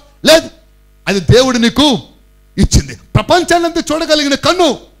చేసుకోగలవా, లేదు, అది దేవుడు నీకు ఇచ్చింది. ప్రపంచాన్నంతా చూడగలిగిన కన్ను,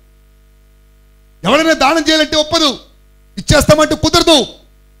 ఎవరైనా దానం చేయాలంటే ఒప్పదు, ఇచ్చేస్తామంటే కుదరదు,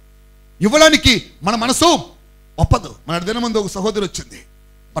 ఇవ్వడానికి మన మనసు ఒప్పదు. మన దినమందు ఒక సహోదరి వచ్చింది,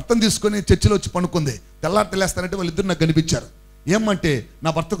 భర్తను తీసుకొని చర్చిలో వచ్చి పనుకుంది. తెల్లారంటే వాళ్ళిద్దరు నాకు కనిపించారు. ఏమంటే నా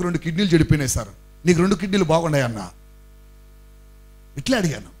భర్తకు 2 కిడ్నీలు చెడిపోయినాయి సార్, నీకు 2 కిడ్నీలు బాగున్నాయన్నా. ఇట్లా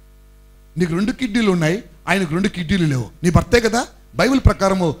అడిగాను, నీకు 2 కిడ్నీలు ఉన్నాయి, ఆయనకు 2 కిడ్నీలు లేవు, నీ భర్తే కదా, బైబిల్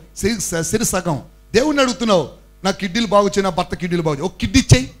ప్రకారము సిరి సగం. దేవుణ్ణి అడుగుతున్నావు, నా కిడ్నీలు బాగుచ్చాయి, నా భర్త కిడ్నీలు బాగు, ఒక కిడ్నీ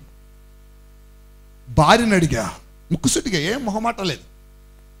ఇచ్చేయి. భార్యని అడిగా ముక్కుసుటిగా, ఏం మొహమాట లేదు,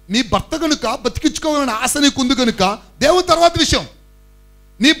 నీ భర్త కనుక బతికించుకోవాలని ఆశ నీకుంది కనుక దేవుని తర్వాత విషయం,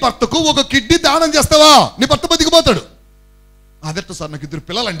 నీ భర్తకు ఒక కిడ్నీ దానం చేస్తావా, నీ భర్త బతికిపోతాడు. అదెట్టు సార్, నాకు 2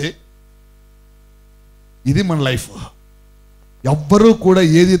 పిల్లలండి. ఇది మన లైఫ్. ఎవ్వరూ కూడా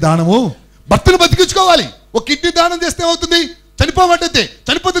ఏది దానము, భర్తను బతికించుకోవాలి. ఒక కిడ్నీ దానం చేస్తే ఏమవుతుంది, చనిపోమంటే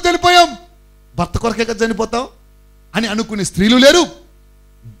చనిపోతే చనిపోయాం, భర్త కొరకే కదా చనిపోతాం అని అనుకునే స్త్రీలు లేరు,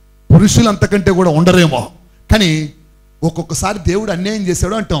 పురుషులు అంతకంటే కూడా ఉండరేమో. కానీ ఒక్కొక్కసారి దేవుడు అన్యాయం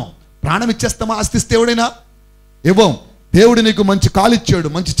చేశాడు అంటాం. ప్రాణం ఇచ్చేస్తామా? ఆస్తిస్తే ఎవడైనా ఇవ్వం. దేవుడు నీకు మంచి కాలు ఇచ్చాడు,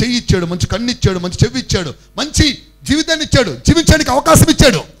 మంచి చెయ్యి ఇచ్చాడు, మంచి కన్ను ఇచ్చాడు, మంచి చెవి ఇచ్చాడు, మంచి జీవితాన్ని ఇచ్చాడు, జీవించడానికి అవకాశం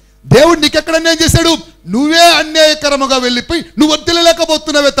ఇచ్చాడు. దేవుడు నీకెక్కడ అన్యాయం చేశాడు? నువ్వే అన్యాయకరముగా వెళ్ళిపోయి నువ్వు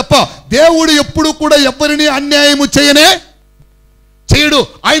వదిలేకపోతున్నావే తప్ప దేవుడు ఎప్పుడు కూడా ఎవరిని అన్యాయము చేయడు.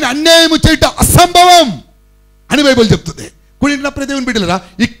 ఆయన అన్యాయము చేయటం అసంభవం అని బైబిల్ చెప్తుంది. కూడినప్పుడు దేవుని బిడ్డలరా,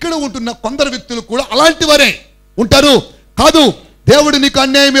 ఇక్కడ ఉంటున్న కొందరు వ్యక్తులు కూడా అలాంటి వారే ఉంటారు. కాదు, దేవుడు నీకు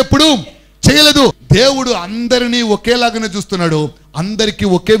అన్యాయం ఎప్పుడు చేయలేదు. దేవుడు అందరినీ ఒకేలాగానే చూస్తున్నాడు. అందరికీ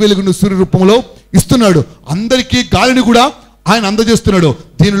ఒకే వెలుగును సూర్య రూపంలో ఇస్తున్నాడు. అందరికీ గాలిని కూడా ఆయన అందజేస్తున్నాడు.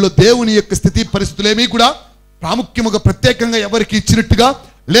 దీనిలో దేవుని యొక్క స్థితి పరిస్థితులేమీ కూడా ప్రాముఖ్యముగా ప్రత్యేకంగా ఎవరికి ఇచ్చినట్టుగా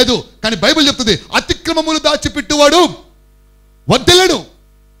లేదు. కానీ బైబిల్ చెప్తుంది, అతిక్రమములు దాచిపెట్టువాడు వద్దలేడు.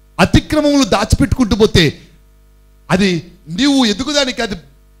 అతిక్రమములు దాచిపెట్టుకుంటూ పోతే అది నీవు ఎదుగుదానికి అది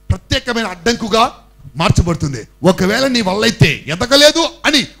ప్రత్యేకమైన అడ్డంకుగా మార్చబడుతుంది. ఒకవేళ నీ వల్ల అయితే ఎదగలేదు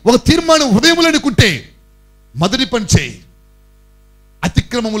అని ఒక తీర్మానం హృదయంలో అనుకుంటే మొదటి పని చేయి,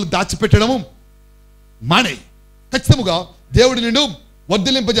 అతిక్రమములు దాచిపెట్టడము మానే. ఖచ్చితంగా దేవుడు నిన్ను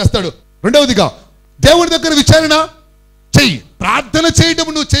వర్ధిలింపజేస్తాడు. రెండవదిగా దేవుడి దగ్గర విచారణ చెయ్యి. ప్రార్థన చేయడం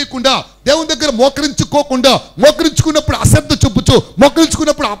నువ్వు చేయకుండా, దేవుని దగ్గర మోకరించుకోకుండా, మోకరించుకున్నప్పుడు అశ్రద్ధ చూపుతూ,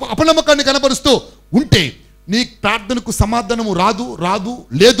 మోకరించుకున్నప్పుడు అపనమ్మకాన్ని కనబరుస్తూ ఉంటే నీ ప్రార్థనకు సమాధానము రాదు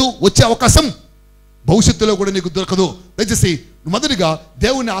లేదు, వచ్చే అవకాశం భవిష్యత్తులో కూడా నీకు దొరకదు. దయచేసి మొదటిగా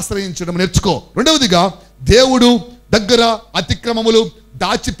దేవుణ్ణి ఆశ్రయించడం నేర్చుకో. రెండవదిగా దేవుడు దగ్గర అతిక్రమములు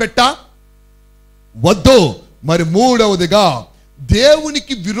దాచిపెట్ట వద్దు. మరి మూడవదిగా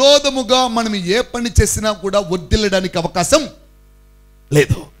దేవునికి విరోధముగా మనం ఏ పని చేసినా కూడా వర్ధిల్లడానికి అవకాశం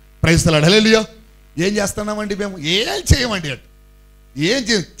లేదు. ప్రైజ్ ది లార్డ్, హల్లెలూయా. ఏం చేస్తున్నామండి మేము? ఏం చేయమండి అంటే ఏం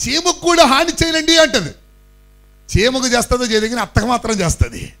చేయ, చీమకు కూడా హాని చేయనండి అంటది. చీమకు చేస్తుందో చేయదు, కానీ అత్తకు మాత్రం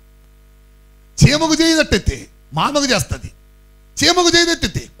చేస్తుంది. చీమకు చేయదట్టయితే మామకు చేస్తుంది, చీమకు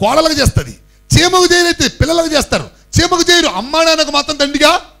చేయదట్టయితే కోడలకు చేస్తుంది, చీమకు చేయదైతే పిల్లలకు చేస్తారు, చీమకు చేయరు అమ్మా నాన్నకు మాత్రం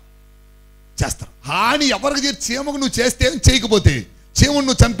దండిగా చేస్తారు. హాని ఎవరికి చేయరు. చీమకు నువ్వు చేస్తే చేయకపోతే చీమను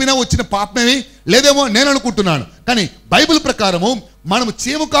నువ్వు చంపినా వచ్చిన పాపమేమి లేదేమో నేను అనుకుంటున్నాను. కానీ బైబిల్ ప్రకారము మనము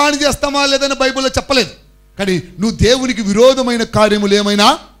చీమకు హాని చేస్తామా లేదని బైబిల్లో చెప్పలేదు. కానీ నువ్వు దేవునికి విరోధమైన కార్యములు ఏమైనా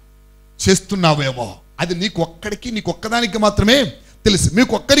చేస్తున్నావేమో అది నీకు ఒక్కదానికి మాత్రమే తెలుసు.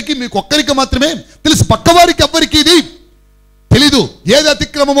 మీకు ఒక్కరికి మాత్రమే తెలుసు. పక్కవారికి ఎవ్వరికి ఇది తెలీదు. ఏది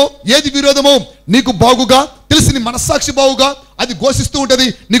అతిక్రమమో ఏది విరోధమో నీకు బాగుగా తెలిసి, నీ మనస్సాక్షి బాగుగా అది ఘోషిస్తూ ఉంటది,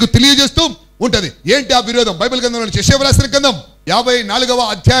 నీకు తెలియజేస్తూ ఉంటది. ఏంటి ఆ విరోధం? బైబిల్ గ్రంథంలో యెషయా రాసిన గ్రంథం 54వ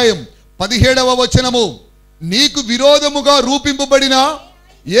అధ్యాయం 17వ వచనము, నీకు విరోధముగా రూపింపబడిన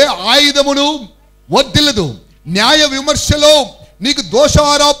ఏ ఆయుధమును వర్ధిల్లదు. న్యాయ విమర్శలో నీకు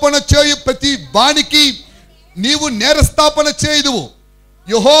దోషారోపణ చేయు ప్రతి వానికి నీవు నేరస్థాపన చేయదువు.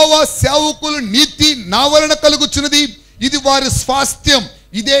 యెహోవా సేవకులు నీతి నా వలన కలుగుచున్నది, ఇది వారి స్వాస్థ్యం,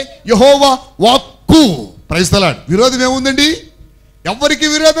 ఇదే యెహోవా వాక్కు. Praise the lord. విరోధం ఏముందండి? ఎవరికి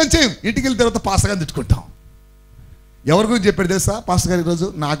విరోధం చేయం. ఇంటికి వెళ్ళిన తర్వాత పాస్టర్ గారిని తిట్టుకుంటాం. ఎవరి గురించి చెప్పాడు తెలుసా పాస్టర్ గారు ఈరోజు?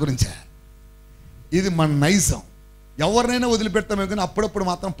 నా గురించే. ఇది మన నైజం. ఎవరినైనా వదిలిపెడతామే కానీ అప్పుడప్పుడు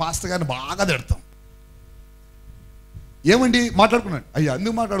మాత్రం పాస్టర్ గారిని బాగా తిడతాం. ఏమండి మాట్లాడుకున్నాడు? అయ్యా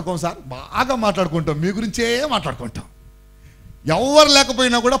ఎందుకు మాట్లాడుకోం సార్? బాగా మాట్లాడుకుంటాం, మీ గురించే మాట్లాడుకుంటాం. ఎవరు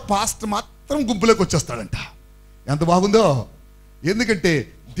లేకపోయినా కూడా పాస్టర్ మాత్రం గుంపులోకి వచ్చేస్తాడంట. ఎంత బాగుందో! ఎందుకంటే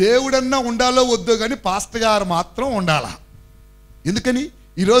దేవుడన్నా ఉండాలో వద్దో కానీ పాస్టర్ గారు మాత్రం ఉండాలా. ఎందుకని?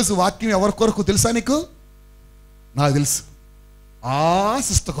 ఈరోజు వాక్యం ఎవరి కొరకు తెలుసా నీకు? నాకు తెలుసు. ఆ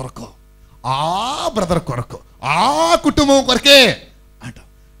సిస్టర్ కొరకు, ఆ బ్రదర్ కొరకు, ఆ కుటుంబం కొరకే అంట.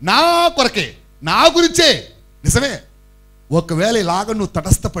 నా కొరకే, నా గురించే. నిజమే. ఒకవేళ ఇలాగ నువ్వు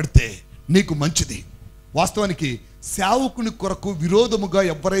తటస్థపడితే నీకు మంచిది. వాస్తవానికి సేవకుని కొరకు విరోధముగా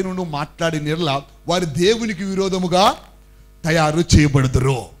ఎవరైనా నువ్వు మాట్లాడిన వారి దేవునికి విరోధముగా తయారు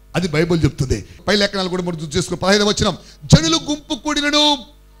చేయబడుదురు. అది బైబిల్ చెప్తుంది. పై లేఖనాలు కూడా మనం చూసుకో. 15వ వచనం, జనులు గుంపు కూడినను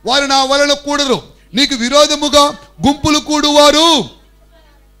వారు నా వలన కూడరు, నీకు విరోధముగా గుంపులు కూడువారు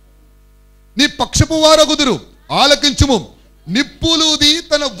నీ పక్షపు వారగుదురు. ఆలకించుము. నిప్పులూది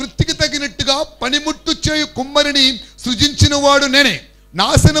తన వృత్తికి తగినట్టుగా పనిముట్టు చేయు కుమ్మరిని సృజించిన వాడు నేనే,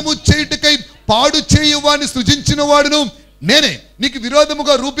 నాశనము చేయుటకై పాడు చేయువాడిని సృజించిన వాడును నేనే. నీకు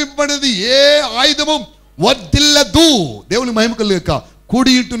విరోధముగా రూపింపబడినది ఏ ఆయుధము వర్ధిల్లదు. దేవుని మహిమ కలుగుగాక.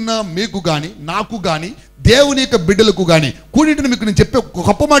 కూడి ఉంటున్న మీకు కానీ నాకు కానీ దేవుని యొక్క బిడ్డలకు కానీ కూడింటిని మీకు నేను చెప్పే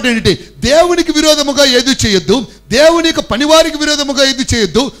గొప్ప మాట ఏంటంటే, దేవునికి విరోధముగా ఏది చేయొద్దు, దేవుని యొక్క పనివారికి విరోధముగా ఏది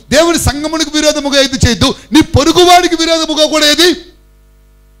చేయొద్దు, దేవుని సంగమునికి విరోధముగా ఏది చేయొద్దు, నీ పొరుగువారికి విరోధముగా కూడా ఏది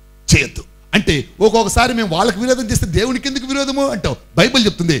చేయొద్దు. అంటే ఒక్కొక్కసారి మేము వాళ్ళకి విరోధం చేస్తే దేవునికి ఎందుకు విరోధము అంటావు? బైబిల్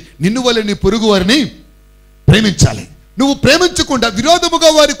చెప్తుంది, నిన్ను వల్ల నీ పొరుగు వారిని ప్రేమించాలి. నువ్వు ప్రేమించకుండా విరోధముగా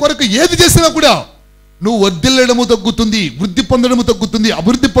వారి కొరకు ఏది చేసినా కూడా నువ్వు వర్ధిల్లడము తగ్గుతుంది, వృద్ధి పొందడము తగ్గుతుంది,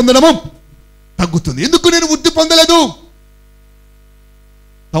 అభివృద్ధి పొందడము తగ్గుతుంది. ఎందుకు నేను వృద్ధి పొందలేదు?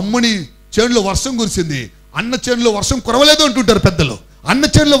 తమ్ముని చేనులో వర్షం కురిసింది, అన్న చేనులో వర్షం కురవలేదు అంటుంటారు పెద్దలు. అన్న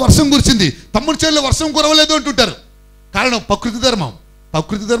చేనులో వర్షం కురిసింది, తమ్ముని చేనులో వర్షం కురవలేదు అంటుంటారు. కారణం ప్రకృతి ధర్మం.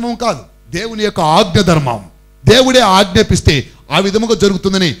 ప్రకృతి ధర్మం కాదు, దేవుని యొక్క ఆజ్ఞ ధర్మం. దేవుడే ఆజ్ఞాపిస్తే ఆ విధముగా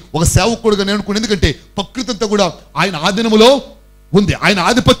జరుగుతుందని ఒక సేవకుడుగా నేను అనుకున్నాను. ఎందుకంటే ప్రకృతి అంతా కూడా ఆయన ఆధీనములో ఉంది, ఆయన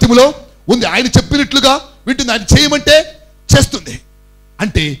ఆధిపత్యములో ఉంది. ఆయన చెప్పినట్లుగా వింటుంది, ఆయన చేయమంటే చేస్తుంది.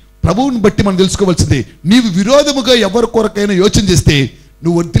 అంటే ప్రభువుని బట్టి మనం తెలుసుకోవాల్సింది, నీవు విరోధముగా ఎవరి కొరకైనా యోచన చేస్తే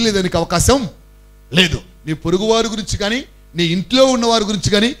నువ్వు వర్ధిల్లేదానికి అవకాశం లేదు. నీ పొరుగువారి గురించి కానీ, నీ ఇంట్లో ఉన్న వారి గురించి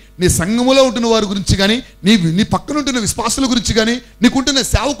కానీ, నీ సంఘములో ఉంటున్న వారి గురించి కానీ, నీ పక్కన ఉంటున్న విశ్వాసుల గురించి కానీ, నీకుంటున్న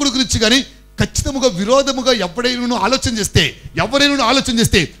సేవకుడి గురించి కానీ ఖచ్చితంగా విరోధముగా ఎవరైనా ఆలోచన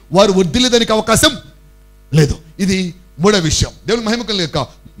చేస్తే వారు వర్ధిల్లేదానికి అవకాశం లేదు. ఇది మూడవ విషయం. దేవుని మహిమ కలుగాక.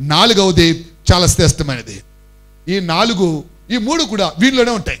 నాలుగవది చాలా శ్రేష్టమైనది. ఈ మూడు కూడా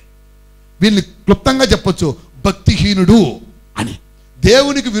వీళ్ళలోనే ఉంటాయి. వీళ్ళని క్లుప్తంగా చెప్పొచ్చు, భక్తిహీనుడు అని.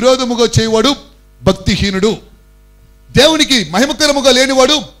 దేవునికి విరోధముగా చేయవాడు భక్తిహీనుడు. దేవునికి మహిమకరముగా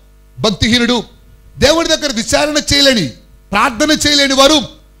లేనివాడు భక్తిహీనుడు. దేవుని దగ్గర విచారణ చేయలేని, ప్రార్థన చేయలేని వారు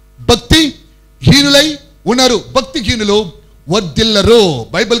భక్తిహీనులై ఉన్నారు. భక్తిహీనులు వర్ధిల్లరు.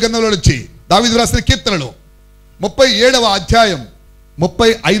 బైబిల్ గ్రంథంలో నుంచి దావీదు రాసిన కీర్తనలు 37వ అధ్యాయం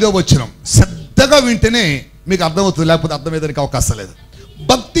 35వ వచనం శ్రద్ధగా వింటేనే మీకు అర్థమవుతుంది, లేకపోతే అర్థమయ్యేదానికి అవకాశం లేదు.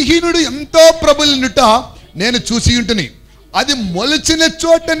 భక్తిహీనుడు ఎంతో ప్రబలినుట నేను చూసి ఉంటుని, అది మొలిచిన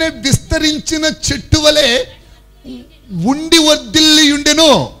చోటనే విస్తరించిన చెట్టు వలె ఉండి వర్ధిల్లి ఉండెను.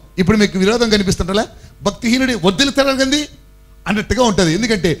 ఇప్పుడు మీకు విరోధం కనిపిస్తుంటలే, భక్తిహీనుడి వర్ధిల్లుతాడు కంది అన్నట్టుగా ఉంటుంది.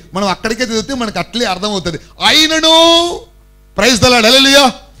 ఎందుకంటే మనం అక్కడికే చదివితే మనకు అట్లే అర్థమవుతుంది. అయినను ప్రైజ్ ద లార్డ్, హల్లెలూయా.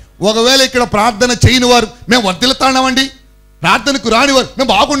 ఒకవేళ ఇక్కడ ప్రార్థన చేయని వారు మేము వర్ధిల్లుతాన్నామండి, ప్రార్థనకు రానివారు మేము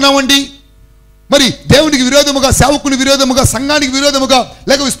బాగున్నామండి, మరి దేవునికి విరోధముగా, సేవకుని విరోధముగా, సంఘానికి విరోధముగా,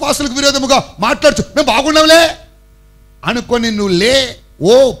 లేక విశ్వాసులకు విరోధముగా మాట్లాడుచు మేము బాగున్నాంలే అనుకొని నువ్వు లే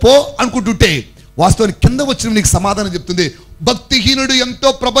ఓ పో అనుకుంటుంటే వాస్తవానికి కింద వచ్చిన నీకు సమాధానం చెప్తుంది. భక్తిహీనుడు ఎంతో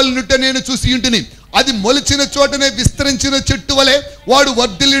ప్రబలినుట నేను చూసి ఉంటిని, అది మొలిచిన చోటనే విస్తరించిన చెట్టు వలె వాడు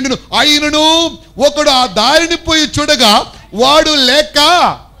వర్ధిల్లిండును. అయినను ఒకడు ఆ దారిని పోయి చూడగా వాడు లేక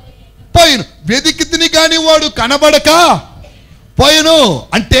పోయిను, వెదికితిని కానీ వాడు కనబడక పోయిను.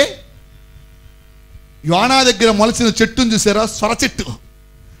 అంటే యోనా దగ్గర మొలిచిన చెట్టును చూసారా, సొర చెట్టు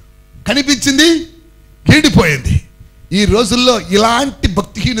కనిపించింది, గీడిపోయింది. ఈ రోజుల్లో ఇలాంటి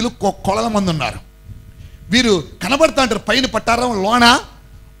భక్తిహీనులు కొలల మంది ఉన్నారు. వీరు కనబడతా అంటారు, పైన పట్టారం లోన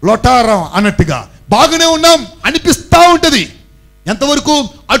లోటారం అన్నట్టుగా. బాగానే ఉన్నాం అనిపిస్తూ ఉంటుంది. ఎంతవరకు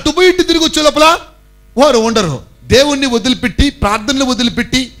అటు పోయి ఇటు తిరిగి వచ్చే లోపల వారు ఉండరు. దేవుణ్ణి వదిలిపెట్టి, ప్రార్థనలు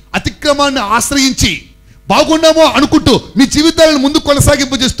వదిలిపెట్టి, అతిక్రమాన్ని ఆశ్రయించి బాగున్నామో అనుకుంటూ మీ జీవితాలను ముందు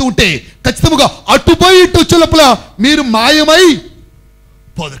కొనసాగింపు చేస్తూ ఉంటే ఖచ్చితంగా అటు పోయి ఇటు వచ్చే లోపల మీరు మాయమై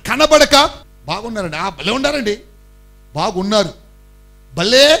పోదు. కనబడక బాగున్నారండి, భలే ఉన్నారండి, బాగున్నారు,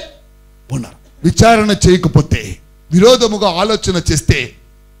 భలే ఉన్నారు. విచారణ చేయకపోతే, విరోధముగా ఆలోచన చేస్తే,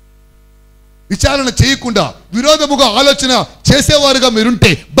 విచారణ చేయకుండా విరోధముగా ఆలోచన చేసేవారుగా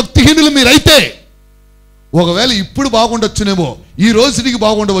మీరుంటే, భక్తిహీనులు మీరైతే, ఒకవేళ ఇప్పుడు బాగుండొచ్చునేమో, ఈ రోజుకి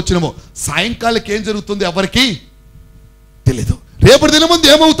బాగుండవచ్చునేమో, సాయంకాలకి ఏం జరుగుతుంది ఎవరికి తెలీదు. రేపటి దిన ముందు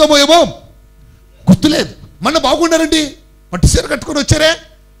ఏమవుతామో ఏమో గుర్తులేదు. మొన్న బాగున్నారండి, పట్టుసీర కట్టుకొని వచ్చారే,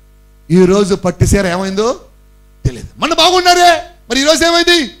 ఈరోజు పట్టుసీర ఏమైందో తెలియదు. మొన్న బాగున్నారే, మరి ఈరోజు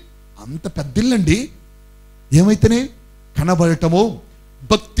ఏమైంది? అంత పెద్దిల్లండి, ఏమైతేనే కనబడటము.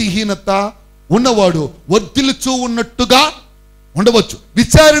 భక్తిహీనత ఉన్నవాడు వర్ధిల్లుచూ ఉన్నట్టుగా ఉండవచ్చు,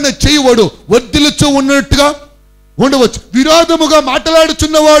 విచారణ చేయవాడు వర్ధిల్లుచూ ఉన్నట్టుగా ఉండవచ్చు, విరోధముగా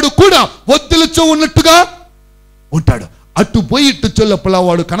మాట్లాడుచున్నవాడు కూడా వర్ధిల్లుచూ ఉన్నట్టుగా ఉంటాడు. అటు పోయి ఇటు చొల్లపలా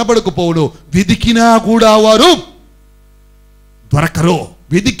వాడు కనబడకపోవడు, వెదికినా కూడా వారు దొరకరు,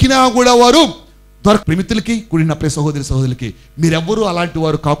 వెదికినా కూడా వారు దొరక. ప్రేమితులకి కూడిన ప్రియ సహోదరి సహోదరులకి, మీరెవ్వరూ అలాంటి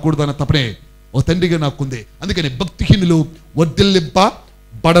వారు కాకూడదు అన్న తపనే ఓ తండ్రిగా నాకుంది. అందుకని భక్తిహీనులు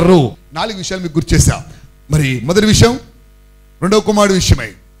వర్ధిల్లింపబడరు. 4 విషయాలు మీకు గుర్తు చేశా. మరి మొదటి విషయం, రెండవ కుమారుడు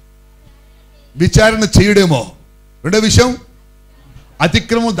విషయమై విచారణ చేయడేమో, రెండవ విషయం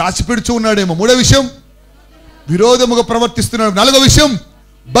అతిక్రమం దాచిపెడుచూ ఉన్నాడేమో, మూడవ విషయం విరోధముగా ప్రవర్తిస్తున్నాడు, నాలుగవ విషయం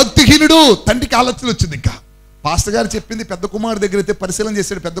భక్తిహీనుడు. తండ్రికి ఆలోచన వచ్చింది. ఇంకా పాస్టర్ గారు చెప్పింది పెద్ద కుమారుడు దగ్గర అయితే పరిశీలన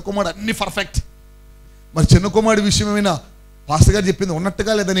చేశాడు, పెద్ద కుమారుడు అన్ని పర్ఫెక్ట్. మరి చిన్న కుమారుడు విషయం ఏమైనా పాస్టర్ గారు చెప్పింది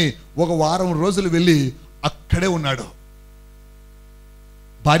ఉన్నట్టుగా లేదని ఒక వారం రోజులు వెళ్ళి అక్కడే ఉన్నాడు.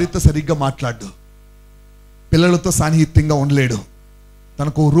 భార్యతో సరిగ్గా మాట్లాడు, పిల్లలతో సాన్నిహిత్యంగా ఉండలేడు.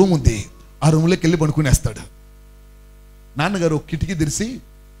 తనకు రూమ్ ఉంది, ఆ రూమ్లోకి వెళ్ళి పడుకునేస్తాడు. నాన్నగారు కిటికీ తెరిచి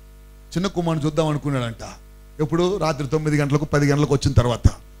చిన్న కుమారుని చూద్దాం అనుకున్నాడంట. ఎప్పుడు రాత్రి 9 గంటలకు 10 గంటలకు వచ్చిన తర్వాత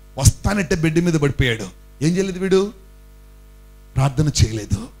వస్తానంటే బెడ్ మీద పడిపోయాడు. ఏం చేయలేదు వీడు? ప్రార్థన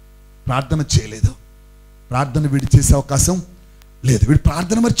చేయలేదు. ప్రార్థన వీడు చేసే అవకాశం లేదు. వీడు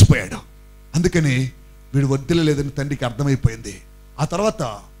ప్రార్థన మర్చిపోయాడు. అందుకని వీడు వర్ధిల్లలేదని తండ్రికి అర్థమైపోయింది. ఆ తర్వాత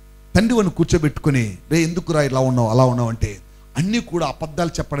తండ్రి వాడిని కూర్చోబెట్టుకుని, రే ఎందుకురా ఇలా ఉన్నావు అలా ఉన్నావు అంటే అన్నీ కూడా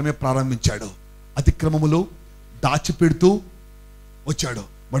అబద్ధాలు చెప్పడమే ప్రారంభించాడు. అతిక్రమములు దాచిపెడుతూ వచ్చాడు.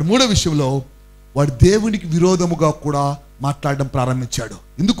 మరి మూడో విషయంలో వాడు దేవునికి విరోధముగా కూడా మాట్లాడడం ప్రారంభించాడు.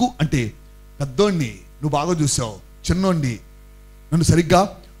 ఎందుకు అంటే, పెద్దోడిని నువ్వు బాగా చూసావు, చిన్నోడిని నన్ను సరిగ్గా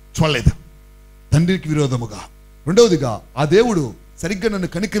చూడలేదు, తండ్రికి విరోధముగా. రెండవదిగా ఆ దేవుడు సరిగ్గా నన్ను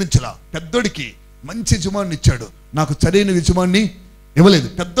కనికరించలా. పెద్దోడికి మంచి యజమాని ఇచ్చాడు, నాకు సరైన యజమాని ఇవ్వలేదు.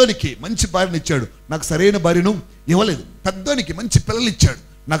 పెద్దోడికి మంచి భార్యను ఇచ్చాడు, నాకు సరైన భార్యను ఇవ్వలేదు. పెద్దోడికి మంచి పిల్లలు ఇచ్చాడు,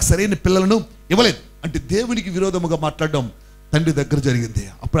 నాకు సరైన పిల్లలను ఇవ్వలేదు. అంటే దేవునికి విరోధముగా మాట్లాడడం తండ్రి దగ్గర జరిగింది.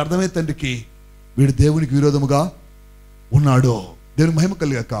 అప్పుడు అర్థమైంది తండ్రికి, వీడు దేవునికి విరోధముగా ఉన్నాడు. దేవుని మహిమ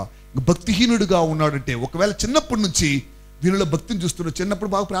కలిగాక భక్తిహీనుడిగా ఉన్నాడంటే, ఒకవేళ చిన్నప్పటి నుంచి వీళ్ళలో భక్తిని చూస్తున్నాడు. చిన్నప్పుడు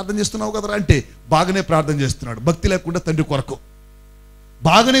బాగా ప్రార్థన చేస్తున్నావు కదరా అంటే బాగానే ప్రార్థన చేస్తున్నాడు, భక్తి లేకుండా తండ్రి కొరకు.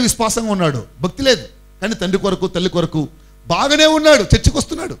 బాగానే విశ్వాసంగా ఉన్నాడు, భక్తి లేదు కానీ తండ్రి కొరకు తల్లి కొరకు బాగానే ఉన్నాడు. చర్చికి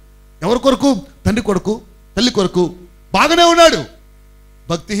వస్తున్నాడు, ఎవరి కొరకు? తండ్రి కొరకు తల్లి కొరకు బాగానే ఉన్నాడు.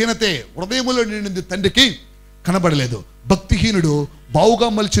 భక్తిహీనతే హృదయములో నిండింది, తండ్రికి కనబడలేదు. భక్తిహీనుడు బావుగా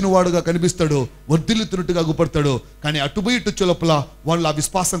మలిచిన వాడుగా కనిపిస్తాడు, వర్ధిల్లుతున్నట్టుగా గుపడతాడు. కానీ అటుపోయి ఇటు లోపల వాళ్ళ ఆ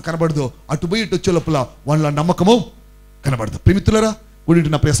విశ్వాసం కనబడదు, అటుపోయి ఇటు లోపల వాళ్ళ నమ్మకము కనబడదు. ప్రియమిత్రులారా, కూడింటి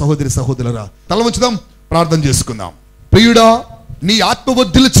నా ప్రియ సహోదరి సహోదరులారా, తల వంచుదాం, ప్రార్థన చేసుకుందాం. ప్రియుడా, నీ ఆత్మ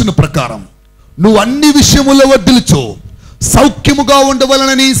వర్ధిల్చిన ప్రకారం నువ్వు అన్ని విషయముల్లో వర్ధిల్చు, సౌఖ్యముగా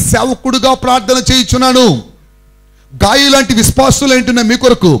ఉండవలనని సేవకుడుగా ప్రార్థన చేయుచున్నాను. గాయి లాంటి విశ్వాసులంటున్న మీ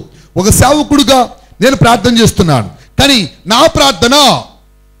కొరకు ఒక సేవకుడుగా నేను ప్రార్థన చేస్తున్నాను. కానీ నా ప్రార్థన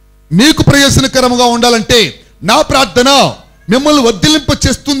మీకు ప్రయోజనకరంగా ఉండాలంటే, నా ప్రార్థన మిమ్మల్ని వర్ధిల్లింప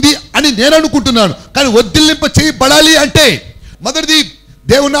చేస్తుంది అని నేను అనుకుంటున్నాను. కానీ వర్ధిల్లింప చేయబడాలి అంటే మొదటిది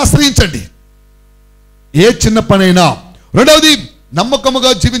దేవుని ఆశ్రయించండి, ఏ చిన్న పనైనా. రెండవది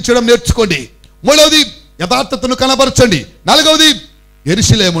నమ్మకముగా జీవించడం నేర్చుకోండి. మూడవది యథార్థతను కనబరచండి. నాలుగవది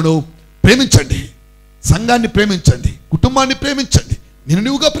యెరూషలేమును ప్రేమించండి, సంఘాన్ని ప్రేమించండి, కుటుంబాన్ని ప్రేమించండి, నిన్ను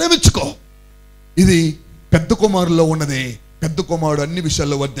నువ్వుగా ప్రేమించుకో. ఇది పెద్ద కుమారులో ఉన్నది. పెద్ద కుమారుడు అన్ని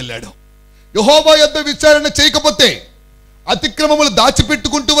విషయాల్లో వర్ధిల్లాడు. యెహోవా యొద్ద విచారణ చేయకపోతే, అతిక్రమములు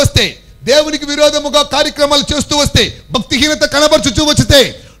దాచిపెట్టుకుంటూ వస్తే, దేవునికి విరోధముగా కార్యక్రమాలు చేస్తూ వస్తే, భక్తిహీనత కనబరచుతూ వచ్చితే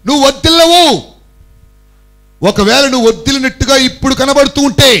నువ్వు వర్ధిల్లవు. ఒకవేళ నువ్వు వర్ధిల్లినట్టుగా ఇప్పుడు కనబడుతూ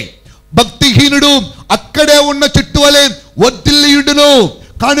ఉంటే, భక్తిహీనుడు అక్కడే ఉన్న చెట్టు వలె వర్ధిల్లియుడును.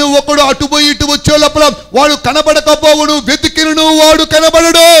 కానీ ఒకడు అటుపోయి ఇటు వచ్చే లోపల వాడు కనబడకపోవును, వెతికిను వాడు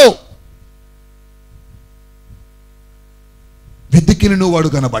కనబడడు. వెతికిను వాడు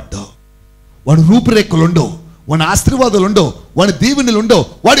కనబడ్డావు. వాడు రూపురేఖలుండో, వాడి ఆశీర్వాదాలుండో, వాడి దీవెనలుండో,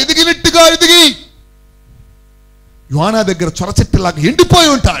 వాడు ఎదిగినట్టుగా ఎదిగి యోనా దగ్గర చొరచెట్టులాగా ఎండిపోయి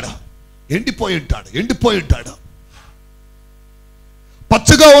ఉంటాడు.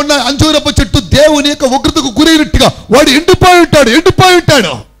 పచ్చగా ఉన్న అంజూరపు చెట్టు దేవుని యొక్క ఉగ్రతకు గురైనట్టుగా వాడు ఎండిపోయి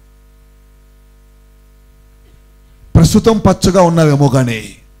ఉంటాడు. ప్రస్తుతం పచ్చగా ఉన్నావేమో కానీ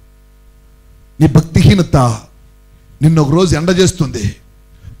నీ భక్తిహీనత నిన్ను ఒక రోజు ఎండ చేస్తుంది.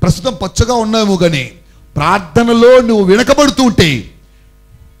 ప్రస్తుతం పచ్చగా ఉన్నావేమో కానీ ప్రార్థనలో నువ్వు వెనకబడుతూ ఉంటే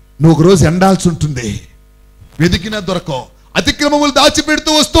నువ్వు ఒక రోజు ఎండాల్సి ఉంటుంది. వెతికినా దొరకవు. అతిక్రమములు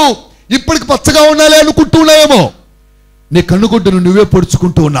దాచిపెడుతూ వస్తూ ఇప్పటికి పచ్చగా ఉండాలి అనుకుంటూ ఉన్నావేమో. నీ కన్నుగుడ్డును నువ్వే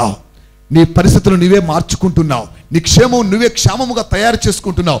పొడుచుకుంటూ ఉన్నావు, నీ పరిస్థితులు నువ్వే మార్చుకుంటున్నావు, నీ క్షేమం నువ్వే క్షేమముగా తయారు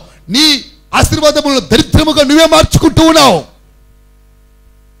చేసుకుంటున్నావు, నీ ఆశీర్వాదములను దరిద్రముగా నువ్వే మార్చుకుంటూ ఉన్నావు.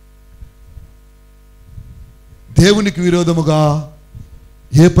 దేవునికి విరోధముగా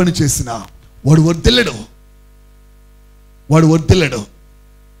ఏ పని చేసినా వాడు వర్ధిల్లడు.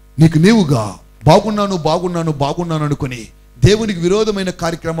 నీకు నీవుగా బాగున్నాను అనుకుని దేవునికి విరోధమైన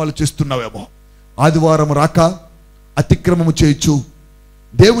కార్యక్రమాలు చేస్తున్నావేమో. ఆదివారం రాక అతిక్రమము చేయొచ్చు,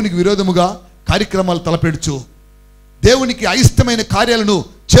 దేవునికి విరోధముగా కార్యక్రమాలు తలపెడుచు, దేవునికి అయిష్టమైన కార్యాలను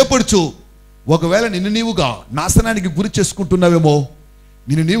చేపడుచు. ఒకవేళ నిన్ను నీవుగా నాశనానికి గురి చేసుకుంటున్నావేమో,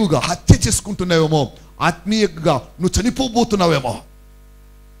 నిన్ను నీవుగా హత్య చేసుకుంటున్నావేమో, ఆత్మీయంగా నువ్వు చనిపోబోతున్నావేమో.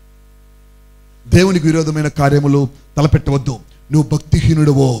 దేవునికి విరోధమైన కార్యములు తలపెట్టవద్దు. నువ్వు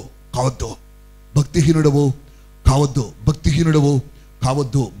భక్తిహీనుడవో కావద్దు.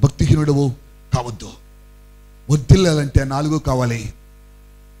 వర్ధిల్లాలంటే 4 కావాలి.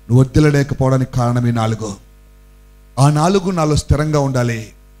 నువ్వు వర్ధిల్లలేకపోవడానికి కారణమే 4. ఆ 4 నాలో స్థిరంగా ఉండాలి,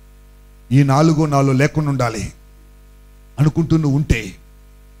 ఈ 4 నాలో లేకుండా ఉండాలి అనుకుంటూ నువ్వు ఉంటే,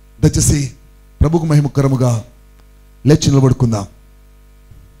 దయచేసి ప్రభుకు మహిమకరముగా లేచి నిలబడుకుందాం.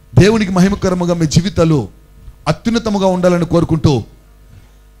 దేవునికి మహిమకరముగా మీ జీవితాలు అత్యున్నతముగా ఉండాలని కోరుకుంటూ,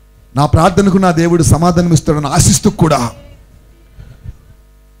 నా ప్రార్థనకు నా దేవుడు సమాధానం ఇస్తాడని ఆశిస్తూ కూడా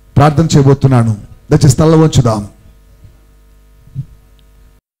ప్రార్థన చేయబోతున్నాను. దయచేసి తల వంచుదాం.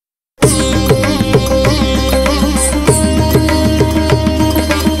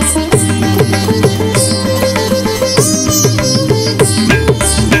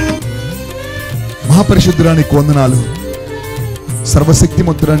 మహాపరిశుద్ధురానికి వందనాలు,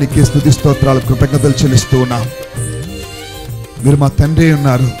 సర్వశక్తిమంతురానికి స్తుతి స్తోత్రాలు, కృతజ్ఞతలు చెల్లిస్తూ ఉన్నాం. మీరు మా తండ్రి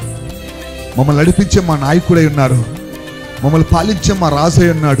ఉన్నారు, మమ్మల్ని నడిపించే మా నాయకుడై ఉన్నారు, మమ్మల్ని పాలించే మా రాజై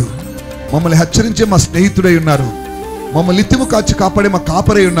ఉన్నాడు, మమ్మల్ని హెచ్చరించే మా స్నేహితుడై ఉన్నారు, మమ్మల్ని నిత్యము కాచి కాపాడే మా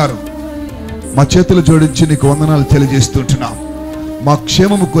కాపరై ఉన్నారు. మా చేతులు జోడించి నీకు వందనాలు తెలియజేస్తుంటున్నాం. మా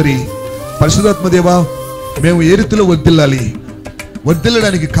క్షేమము కోరి పరిశుద్ధాత్మ దేవా, మేము ఏ రీతిలో వర్ధిల్లాలి,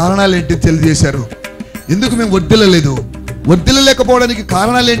 వర్ధిల్లడానికి కారణాలు ఏంటి తెలియజేశారు. ఎందుకు మేము వర్ధిల్లలేదు, వర్ధిల్లలేకపోవడానికి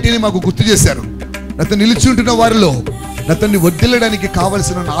కారణాలు ఏంటి అని మాకు గుర్తు చేశారు. నాతో నిలిచి ఉంటున్న వారిలో నాతన్ని వర్ధిల్లడానికి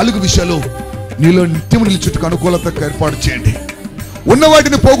కావలసిన 4 విషయాలు నీలో నిత్యం నిలిచుటకు అనుకూలతకు ఏర్పాటు చేయండి. ఉన్న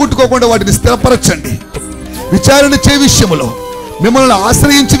వాటిని పోగొట్టుకోకుండా వాటిని స్థిరపరచండి. విచారణ చే విషయములో, మిమ్మల్ని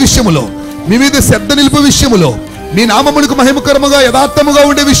ఆశ్రయించే విషయములో, మీ మీద శ్రద్ధ నిలుపు విషయములో, మీ నామమునకు మహిమకరముగా యథార్థముగా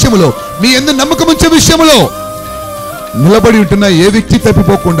ఉండే విషయములో, మీ యందు నమ్మకం ఉంచే విషయములో నిలబడి ఉంటున్న ఏ వ్యక్తి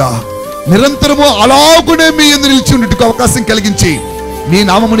తప్పిపోకుండా నిరంతరము అలాగునే మీ యందు నిలిచి ఉండేందుకు అవకాశం కలిగించి మీ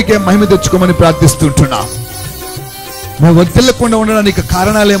నామమునికే మహిమ తెచ్చుకోమని ప్రార్థిస్తుంటున్నా. మేము వర్ధిల్లకుండా ఉండడానికి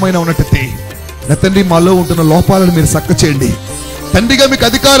కారణాలు ఏమైనా ఉన్నట్టయితే నా తండ్రి, మాలో ఉంటున్న లోపాలను మీరు చక్క చేయండి. తండ్రిగా మీకు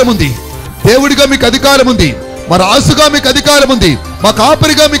అధికారం ఉంది, దేవుడిగా మీకు అధికారం ఉంది, మా రాజుగా మీకు అధికారం ఉంది, మా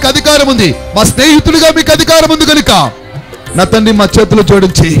కాపరిగా మీకు అధికారం ఉంది, మా స్నేహితుడిగా మీకు అధికారం ఉంది కనుక నా తండ్రి, మా చేతులు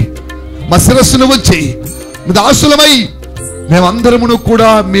జోడించి మా శిరస్సును వచ్చి మీ దాసులమై మేమందరమును కూడా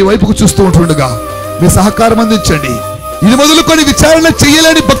మీ వైపుకు చూస్తూ ఉంటుండగా మీ సహకారం అందించండి. ఇది మొదలుకొని విచారణ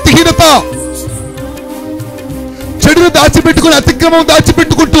చెయ్యలేని భక్తిహీనత, చెడును దాచిపెట్టుకుని అతిక్రమం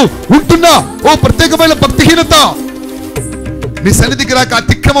దాచిపెట్టుకుంటూ ఉంటున్నా ఓ ప్రత్యేకమైన భక్తిహీనత మీ సన్నిధికి రాక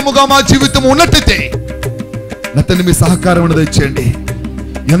అతిక్రమముగా మా జీవితం ఉన్నట్టయితే నా తండ్రి మీ సహకారం దయచేయండి.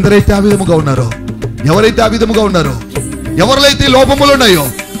 ఎందరైతే ఆ విధముగా ఉన్నారో, ఎవరైతే ఆ విధముగా ఉన్నారో, ఎవరైతే లోపములు ఉన్నాయో,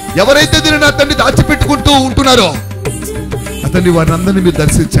 ఎవరైతే దీన్ని నా తండ్రి దాచిపెట్టుకుంటూ ఉంటున్నారో నా తండ్రి వారిని అందరినీ మీరు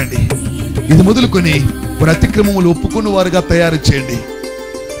దర్శించండి. ఇది మొదలుకొని వారి అతిక్రమములు ఒప్పుకున్న వారుగా తయారు చేయండి.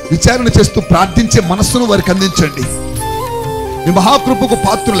 విచారణ చేస్తూ ప్రార్థించే మనస్సును వారికి అందించండి. మీ మహాకృపకు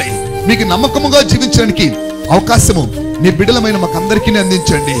పాత్రులై మీకు నమ్మకముగా జీవించడానికి అవకాశము నీ బిడ్డలమైన మాకందరికీ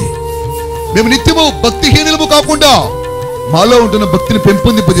అందించండి. మేము నిత్యము భక్తిహీనులము కాకుండా మాలో ఉంటున్న భక్తిని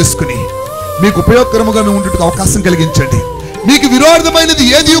పెంపొందింపజేసుకుని మీకు ఉపయోగకరముగా మేము ఉండేందుకు అవకాశం కలిగించండి. మీకు విరోధమైనది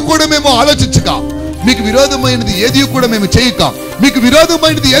ఏది కూడా మేము ఆలోచించక, మీకు విరోధమైనది ఏది కూడా మేము చేయక, మీకు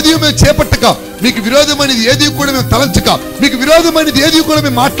విరోధమైనది ఏది మేము చేపట్టక, మీకు విరోధమైనది ఏది కూడా మేము తలంచక, మీకు విరోధమైనది ఏది కూడా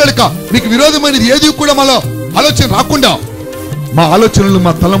మేము మాట్లాడక, మీకు విరోధమైనది ఏది కూడా మాలో ఆలోచన రాకుండా మా ఆలోచనలు,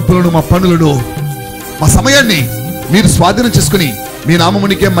 మా తలంపులను, మా పనులను, మా సమయాన్ని మీరు స్వాధీనం చేసుకుని మీ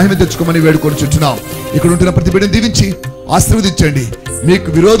నామమునికే మహిమ తెచ్చుకోమని వేడుకొని చుట్టున్నాం. ఇక్కడ ఉంటున్న ప్రతి బిడ్డను దీవించి ఆశీర్వదించండి. మీకు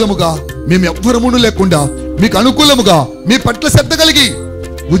విరోధముగా మేము ఎవ్వరమును లేకుండా మీకు అనుకూలముగా మీ పట్ల శ్రద్ధ కలిగి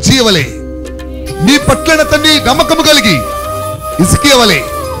ఉజ్జీయవలే, మీ పట్ల తండ్రి నమ్మకము కలిగి ఇసికియవలే,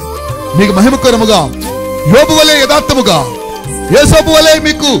 మీకు మహిమకరముగా యోబు వలె యథార్థముగా, యేసోబు వలె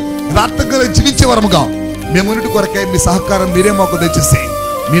మీకు యథార్థంగా జీవించే వరముగా మేము ఉన్నటి కొరకే మీ సహకారం మీరే మాకు దయచేసి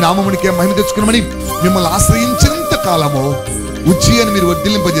మీ నామమునికే మహిమ తెచ్చుకున్నామని మిమ్మల్ని ఆశ్రయించినంత కాలము ఉజ్జీయను మీరు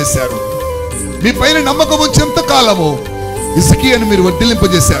వర్ధిల్లింపజేశారు. మీ పైన నమ్మకం ఉంచినంత కాలము ఇసికియను మీరు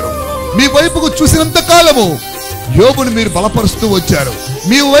వర్ధిల్లింపజేశారు. మీ వైపుకు చూసినంత కాలము యోబును మీరు బలపరుస్తూ వచ్చారు.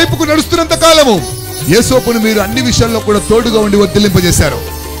 మీ వైపుకు నడుస్తున్నంత కాలము యేసోపును మీరు అన్ని విషయాల్లో కూడా తోడుగా ఉండి వర్ధిల్లింపజేశారు.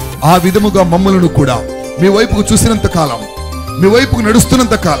 ఆ విధముగా మమ్మలను కూడా మీ వైపుకు చూసినంత కాలం, మీ వైపుకు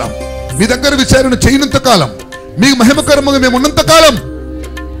నడుస్తున్నంత కాలం, మీ దగ్గర విచారణ చేయనంత కాలం, మీకు మహిమకరముగా మేము ఉన్నంత కాలం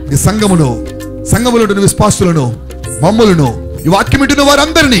ఈ సంఘములో విశ్వాసులను, మమ్మలను, ఈ వాక్యం వింటున్న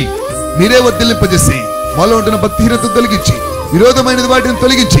వారందరినీ మీరే వర్ధిల్లింపజేసి మాలో ఉంటున్న భక్తిహీనత తొలగించి, విరోధమైనది వాటిని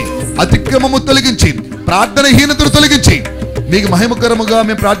తొలగించి, అతిక్రమము తొలగించి, ప్రార్థనహీనతను తొలగించి మీకు మహిమకరముగా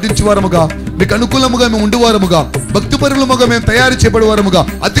మేము ప్రార్థించే వారముగా, మీకు అనుకూలముగా మేము ఉండువారముగా, భక్తిపరులముగా మేము తయారు చేయబడే వారముగా,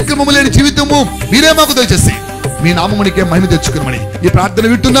 అతిక్రమము లేని జీవితము మీరే మాకు దయచేసి మీ నామమునికే మహిమ తెచ్చుకున్నామని ఈ ప్రార్థన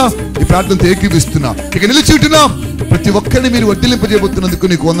వింటున్నా, ఈ ప్రార్థనతో ఏకీపిస్తున్నా, ఇక నిలిచి వింటున్నా ప్రతి ఒక్కరిని మీరు వర్ధిల్లింపజేయబోతున్నందుకు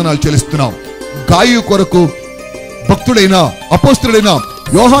నీకు వందనాలు చెల్లిస్తున్నాం. గాయు కొరకు భక్తుడైన అపోస్తుడైన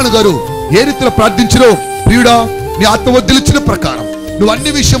యోహాను గారు ఏ రీతిలో ప్రార్థించినో, ప్రియుడా నీ ఆత్మ వర్ధిల్చిన ప్రకారం నువ్వు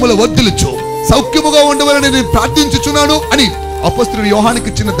అన్ని విషయములో వర్ధిల్చు, సౌఖ్యముగా ఉండవాలని నేను ప్రార్థించుచున్నాను అని అపోస్తుడైన యోహానుకి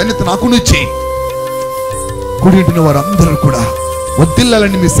ఇచ్చిన ధన్యత నాకు ఇచ్చి కూడింటున్న వారందరూ కూడా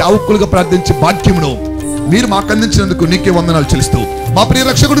వర్ధిల్లాలని మీ సేవకులుగా ప్రార్థించే భాగ్యమును మీరు మాకు అందించినందుకు నీకే వందనాలు చెల్లిస్తూ మా ప్రియ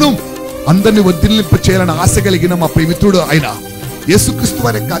రక్షకుడును అందరిని వర్ధిల్లింప చేయాలని ఆశ కలిగిన మా ప్రియమిత్రుడు ఆయన యేసుక్రీస్తు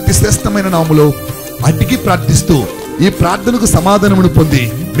వారి యొక్క అతి శ్రేష్టమైన నామములో అడిగి ప్రార్థిస్తూ ఈ ప్రార్థనకు సమాధానమును పొంది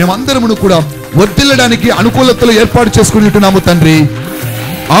మేమందరమును కూడా వర్ధిల్లడానికి అనుకూలతలు ఏర్పాటు చేసుకుని ఉంటున్నాము తండ్రి.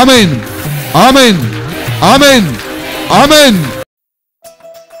 ఆమేన్, ఆమేన్, ఆమేన్, ఆమేన్.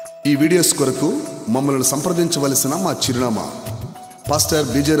 ఈ వీడియోస్ కొరకు మమ్మల్ని సంప్రదించవలసిన మా చిరునామా pastor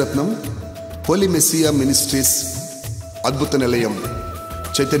b.j.ratnam, Holi Messiah ministries, అద్భుత నిలయం,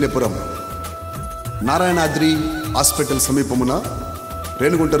 చైతన్యపురం, నారాయణాద్రి హాస్పిటల్ సమీపమున,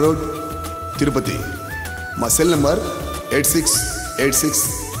 రేణుగుంట రోడ్, తిరుపతి. మా సెల్ నంబర్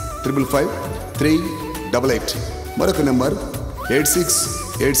 8686555388. మరొక నెంబర్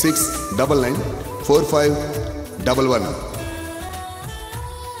 8686994511.